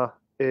Kramer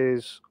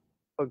is,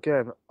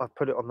 again, I've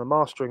put it on the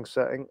mastering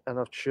setting and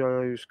I've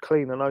chose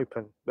clean and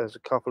open. There's a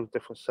couple of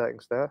different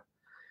settings there.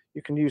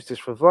 You can use this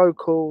for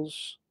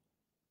vocals,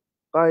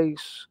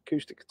 bass,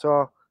 acoustic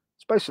guitar.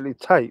 It's basically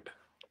tape.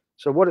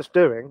 So what it's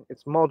doing,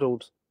 it's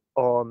modeled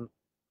on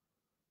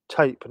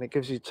tape, and it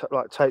gives you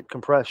like tape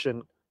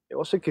compression. It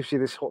also gives you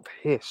this sort of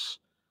hiss,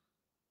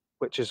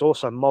 which is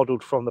also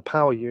modeled from the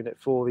power unit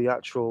for the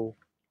actual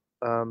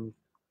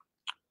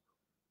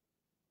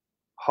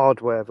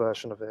hardware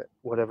version of it,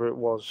 whatever it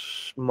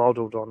was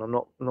modeled on. I'm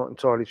not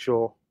entirely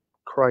sure.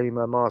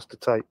 Kramer master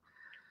tape,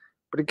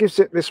 but it gives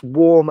it this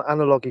warm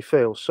analogy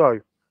feel.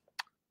 So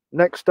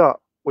next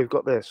up, we've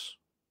got this.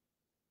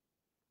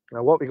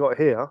 Now what we got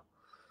here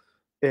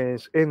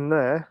is in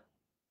there,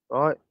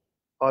 right?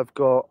 I've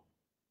got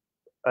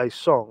a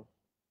song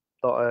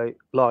that I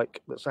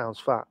like that sounds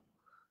fat,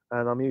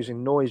 and I'm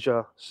using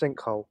Noisia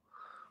Sinkhole,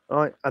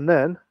 right? And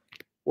then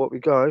what we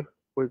go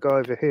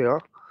over here.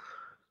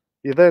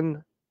 You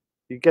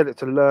get it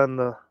to learn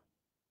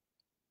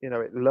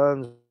it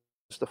learns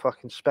the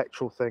fucking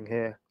spectral thing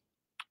here,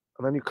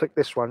 and then you click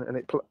this one, and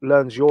it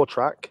learns your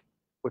track,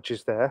 which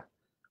is there,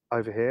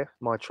 over here,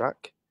 my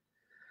track,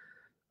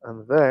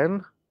 and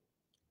then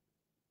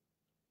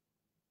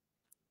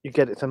you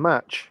get it to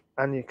match,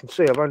 and you can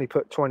see I've only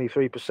put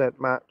 23%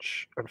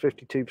 match and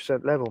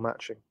 52% level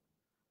matching.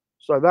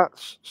 So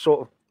that's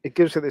sort of, it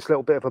gives it this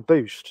little bit of a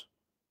boost.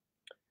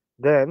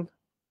 Then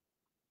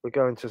we're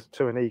going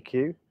to an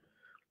EQ.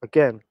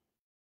 Again,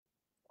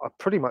 I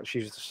pretty much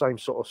use the same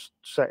sort of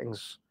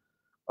settings.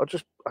 I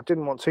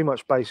didn't want too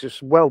much bass.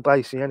 It's well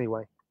bassy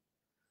anyway.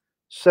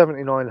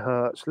 79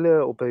 hertz,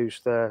 little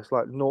boost there. It's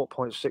like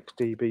 0.6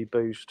 dB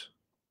boost.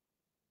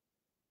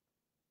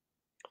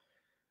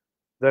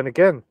 Then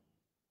again,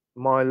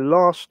 my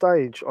last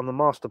stage on the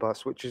master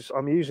bus, which is,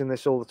 I'm using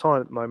this all the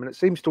time at the moment. It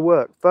seems to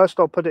work. First,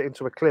 I'll put it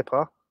into a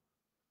clipper.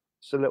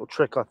 It's a little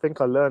trick I think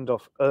I learned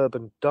off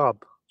Urban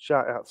Dub.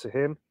 Shout out to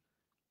him,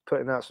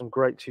 putting out some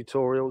great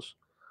tutorials.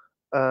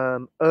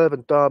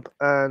 Urban Dub,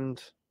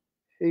 and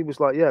he was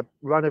like, "Yeah,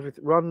 run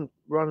everything,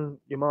 run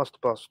your master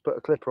bus, put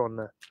a clipper on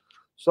there."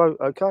 So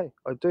okay,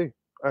 I do,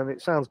 and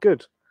it sounds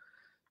good.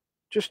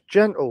 Just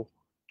gentle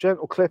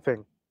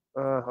clipping.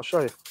 I'll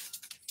show you.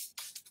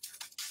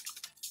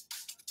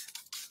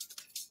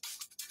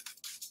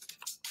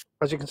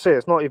 As you can see,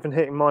 it's not even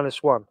hitting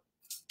 -1.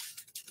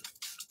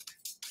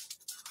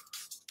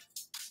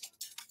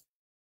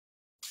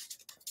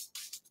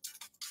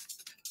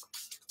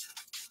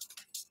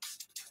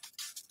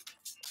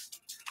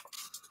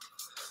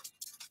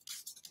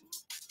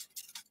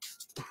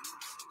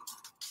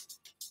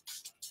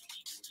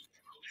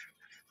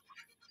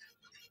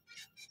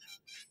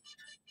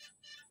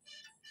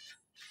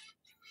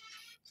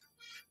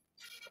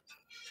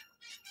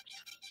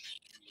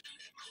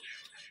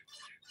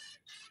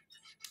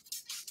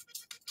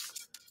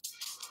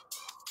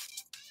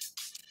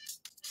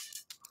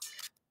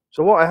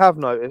 So what I have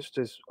noticed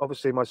is,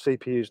 obviously my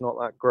CPU is not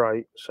that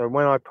great. So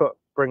when I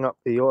bring up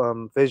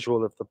the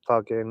visual of the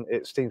plugin,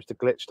 it seems to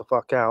glitch the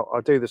fuck out. I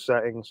do the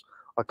settings,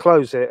 I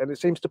close it, and it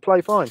seems to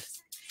play fine.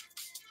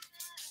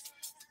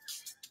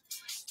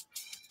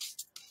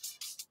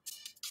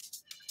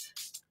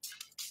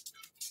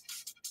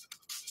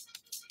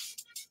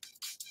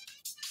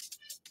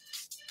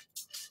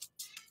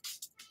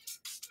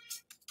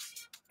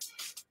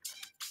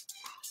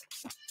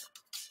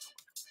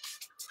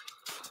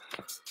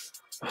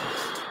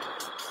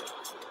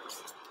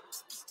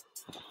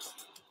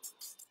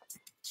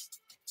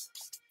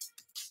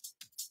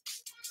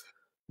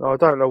 Now, I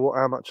don't know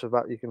how much of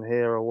that you can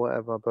hear or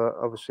whatever, but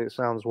obviously it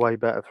sounds way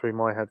better through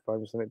my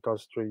headphones than it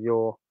does through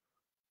your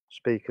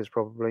speakers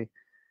probably.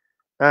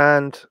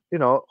 And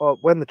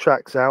when the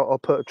track's out, I'll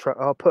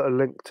put a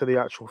link to the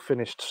actual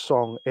finished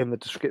song in the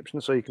description,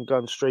 so you can go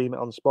and stream it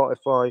on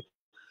Spotify,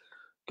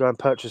 go and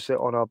purchase it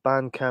on our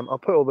Bandcamp. I'll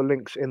put all the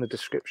links in the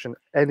description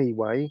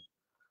anyway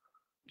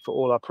for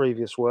all our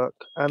previous work.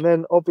 And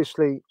then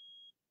obviously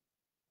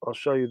I'll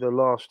show you the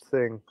last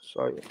thing.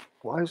 So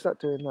why is that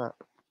doing that?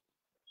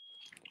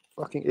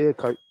 Fucking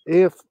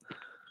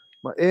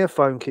my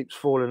earphone keeps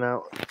falling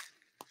out.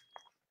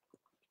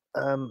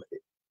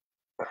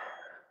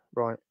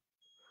 Right.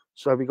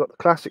 So we got the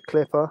classic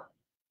clipper,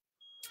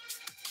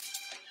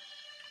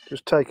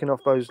 just taking off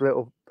those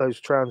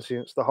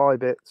transients, the high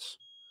bits,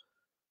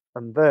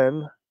 and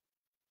then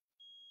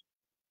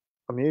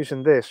I'm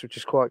using this, which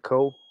is quite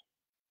cool.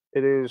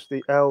 It is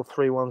the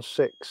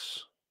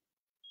L316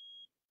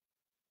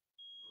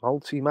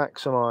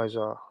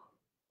 multi-maximizer,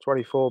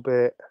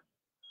 24-bit,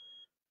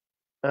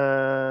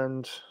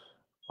 and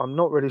I'm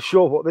not really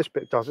sure what this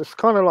bit does. It's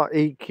kind of like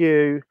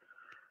EQ.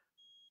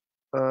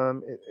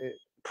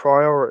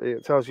 Priority.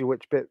 It tells you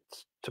which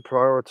bits to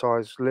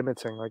prioritize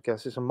limiting. I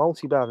guess it's a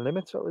multi-band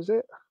limiter, is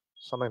it?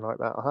 Something like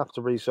that. I'll have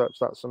to research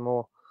that some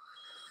more.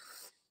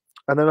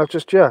 And then I've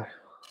just So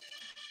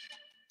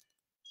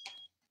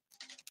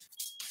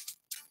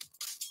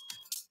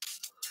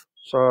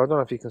I don't know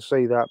if you can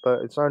see that,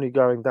 but it's only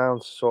going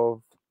down to sort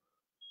of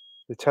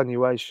the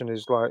attenuation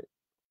is like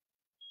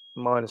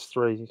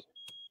 -3.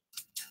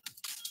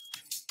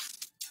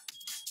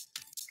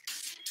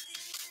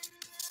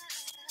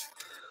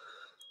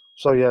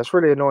 So yeah, it's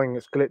really annoying.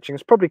 It's glitching.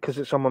 It's probably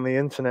because I'm on the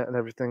internet and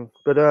everything.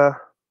 But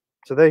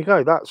so there you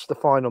go. That's the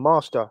final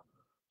master.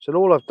 So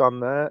all I've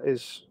done there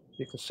is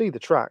you can see the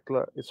track.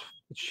 Look, it's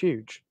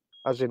huge,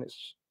 as in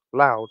it's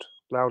loud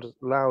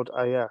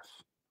AF.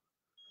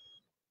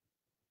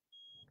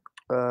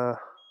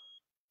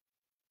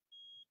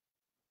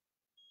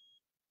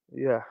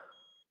 Yeah.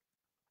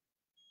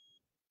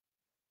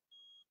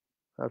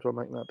 How do I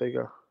make that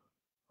bigger?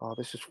 Oh,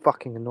 this is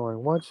fucking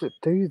annoying. Why does it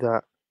do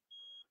that?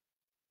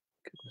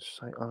 Goodness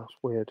sake, oh, that's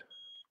weird.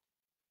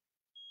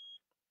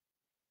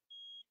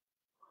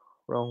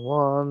 Wrong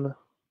one.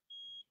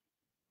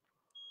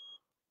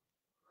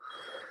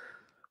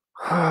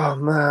 Oh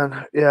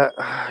man, yeah,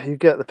 you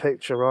get the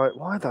picture, right?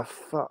 Why the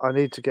fuck? I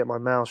need to get my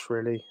mouse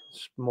really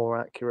more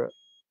accurate.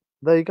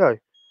 There you go.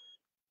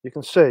 You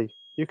can see.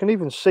 You can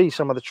even see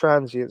some of the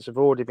transients have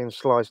already been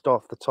sliced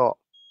off the top.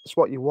 That's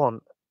what you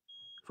want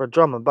for a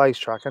drum and bass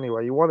track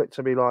anyway. You want it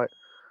to be like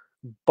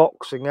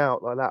boxing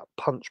out like that,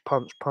 punch,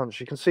 punch, punch.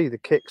 You can see the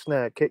kick,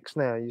 snare, kick,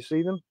 snare. You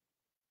see them?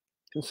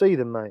 You can see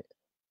them, mate.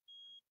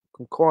 You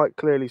can quite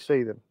clearly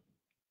see them.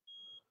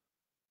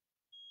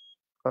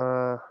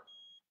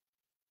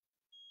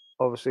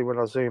 Obviously, when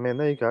I zoom in,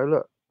 there you go.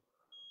 Look,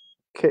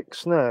 kick,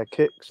 snare,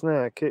 kick,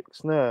 snare, kick,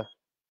 snare.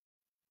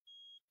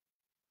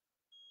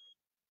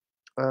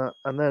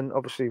 And then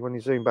obviously when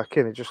you zoom back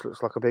in, it just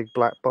looks like a big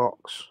black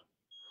box.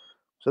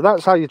 So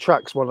that's how your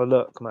tracks want to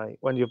look, mate.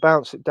 When you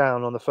bounce it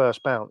down on the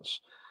first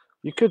bounce,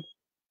 you could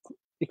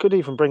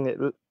even bring it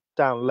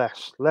down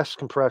less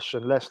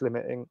compression, less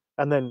limiting,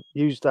 and then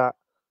use that.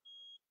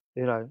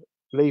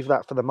 Leave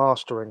that for the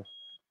mastering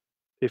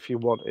if you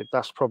wanted.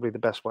 That's probably the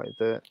best way to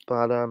do it.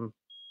 But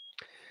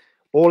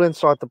all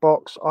inside the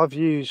box. I've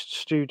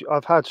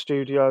had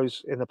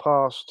studios in the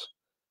past.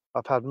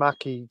 I've had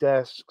Mackie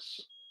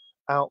desks,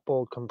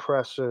 outboard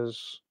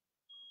compressors,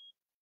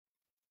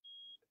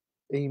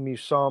 emu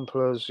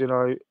samplers,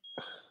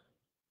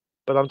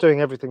 but I'm doing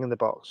everything in the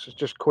box. It's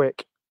just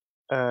quick,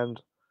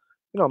 and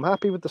I'm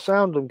happy with the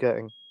sound I'm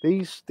getting.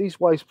 These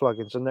Waves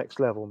plugins are next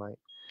level, mate.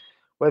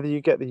 Whether you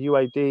get the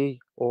UAD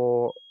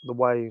or the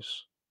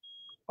Waves,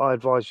 I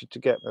advise you to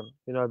get them.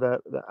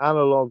 They're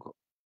analog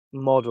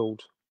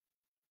modeled,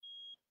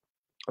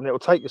 and it will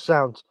take your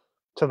sound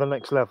to the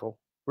next level,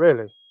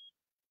 really,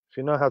 if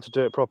you know how to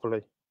do it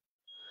properly.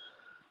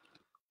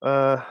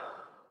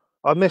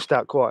 I missed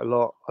out quite a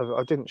lot.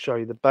 I didn't show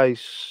you the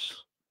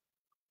bass.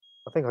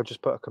 I think I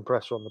just put a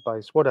compressor on the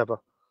bass,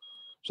 whatever.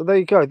 So there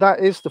you go.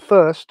 That is the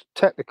first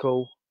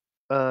technical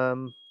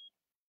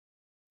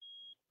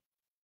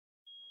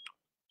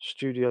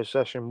studio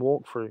session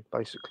walkthrough,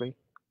 basically,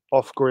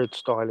 off-grid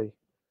styly.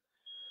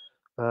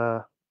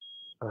 And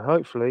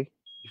hopefully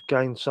you've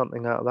gained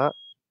something out of that.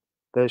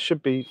 There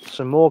should be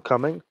some more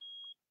coming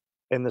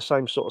in the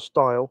same sort of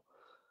style.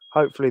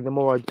 Hopefully the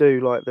more I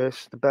do like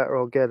this, the better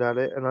I'll get at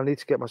it. And I need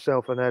to get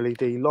myself an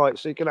LED light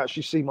so you can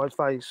actually see my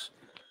face.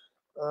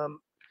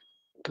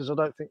 Because I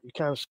don't think you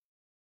can see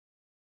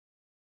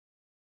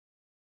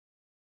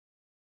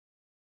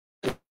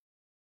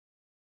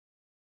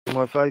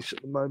my face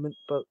at the moment,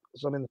 but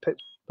as I'm in the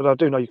pit, but I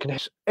do know you can.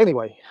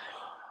 Anyway,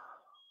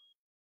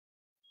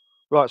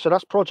 right, so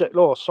that's Projekt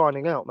Lore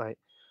signing out, mate.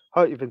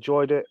 Hope you've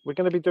enjoyed it. We're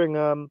going to be doing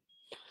a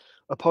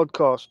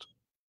podcast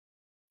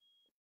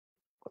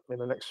in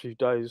the next few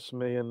days.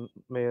 Me and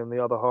the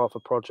other half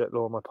of Projekt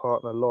Lore, my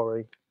partner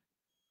Laurie.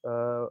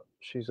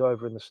 She's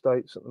over in the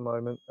States at the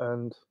moment,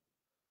 and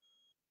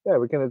yeah,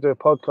 we're going to do a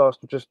podcast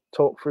to just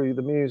talk through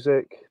the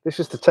music. This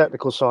is the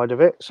technical side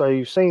of it. So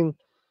you've seen,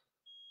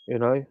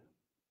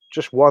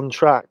 just one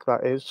track,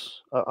 that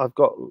is. I've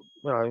got,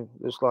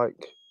 there's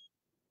like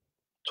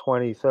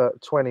 20, 30,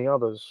 20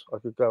 others I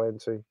could go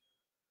into.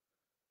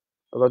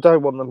 But I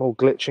don't want them all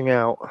glitching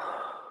out.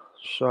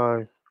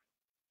 So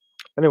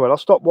anyway, I'll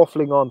stop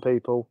waffling on,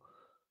 people.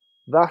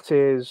 That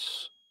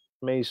is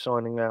me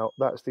signing out.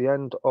 That's the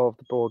end of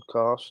the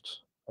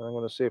broadcast. And I'm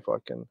going to see if I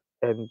can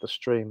end the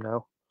stream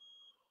now.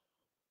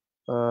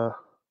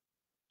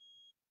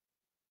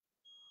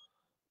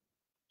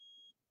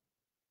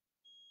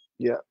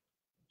 Yeah.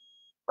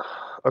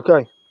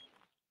 Okay,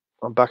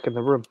 I'm back in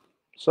the room.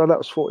 So that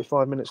was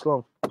 45 minutes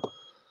long.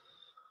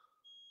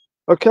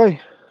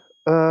 Okay,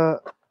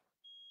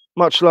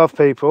 much love,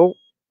 people.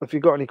 If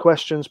you've got any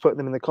questions, put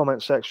them in the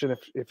comment section.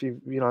 If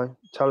you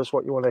tell us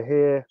what you want to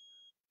hear,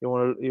 you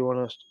want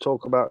to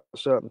talk about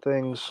certain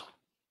things.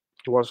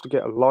 You want us to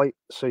get a light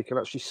so you can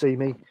actually see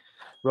me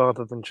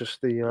rather than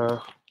just the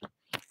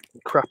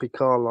crappy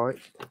car light.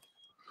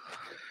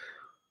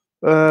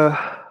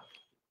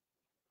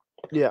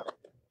 Yeah,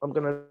 I'm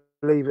gonna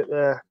leave it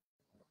there.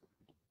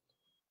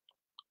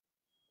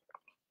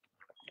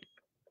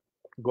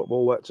 I've got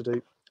more work to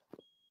do.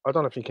 I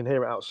don't know if you can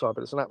hear it outside,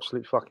 but it's an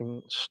absolute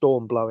fucking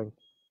storm blowing.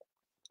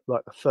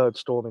 Like the third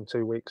storm in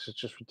 2 weeks. It's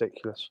just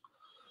ridiculous.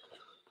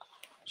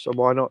 So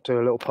why not do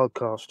a little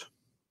podcast?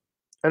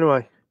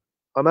 Anyway,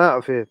 I'm out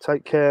of here.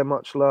 Take care.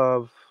 Much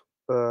love.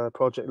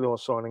 Projekt Lore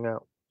signing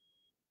out.